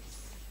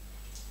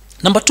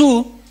 Number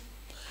two,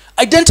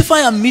 identify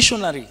a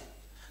missionary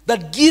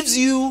that gives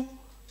you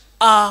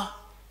a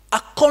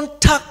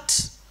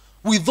contact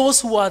with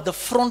those who are the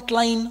front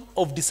line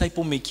of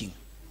disciple making.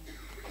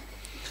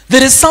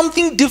 There is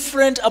something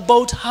different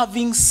about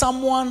having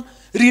someone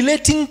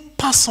relating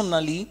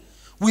personally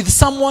with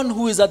someone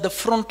who is at the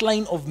front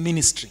line of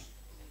ministry.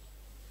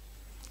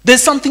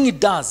 There's something it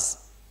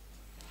does.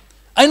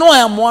 I know I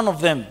am one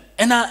of them,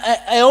 and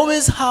I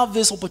always have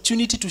this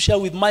opportunity to share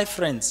with my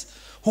friends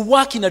who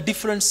work in a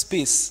different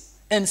space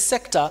and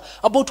sector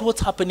about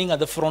what's happening at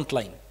the front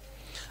line.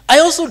 I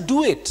also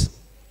do it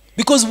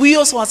because we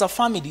also as a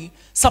family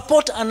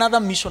support another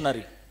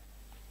missionary.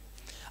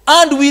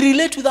 And we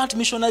relate with that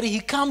missionary. He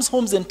comes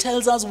home and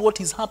tells us what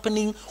is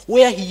happening,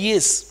 where he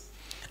is.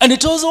 And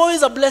it was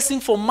always a blessing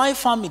for my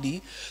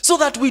family so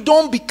that we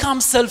don't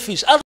become selfish.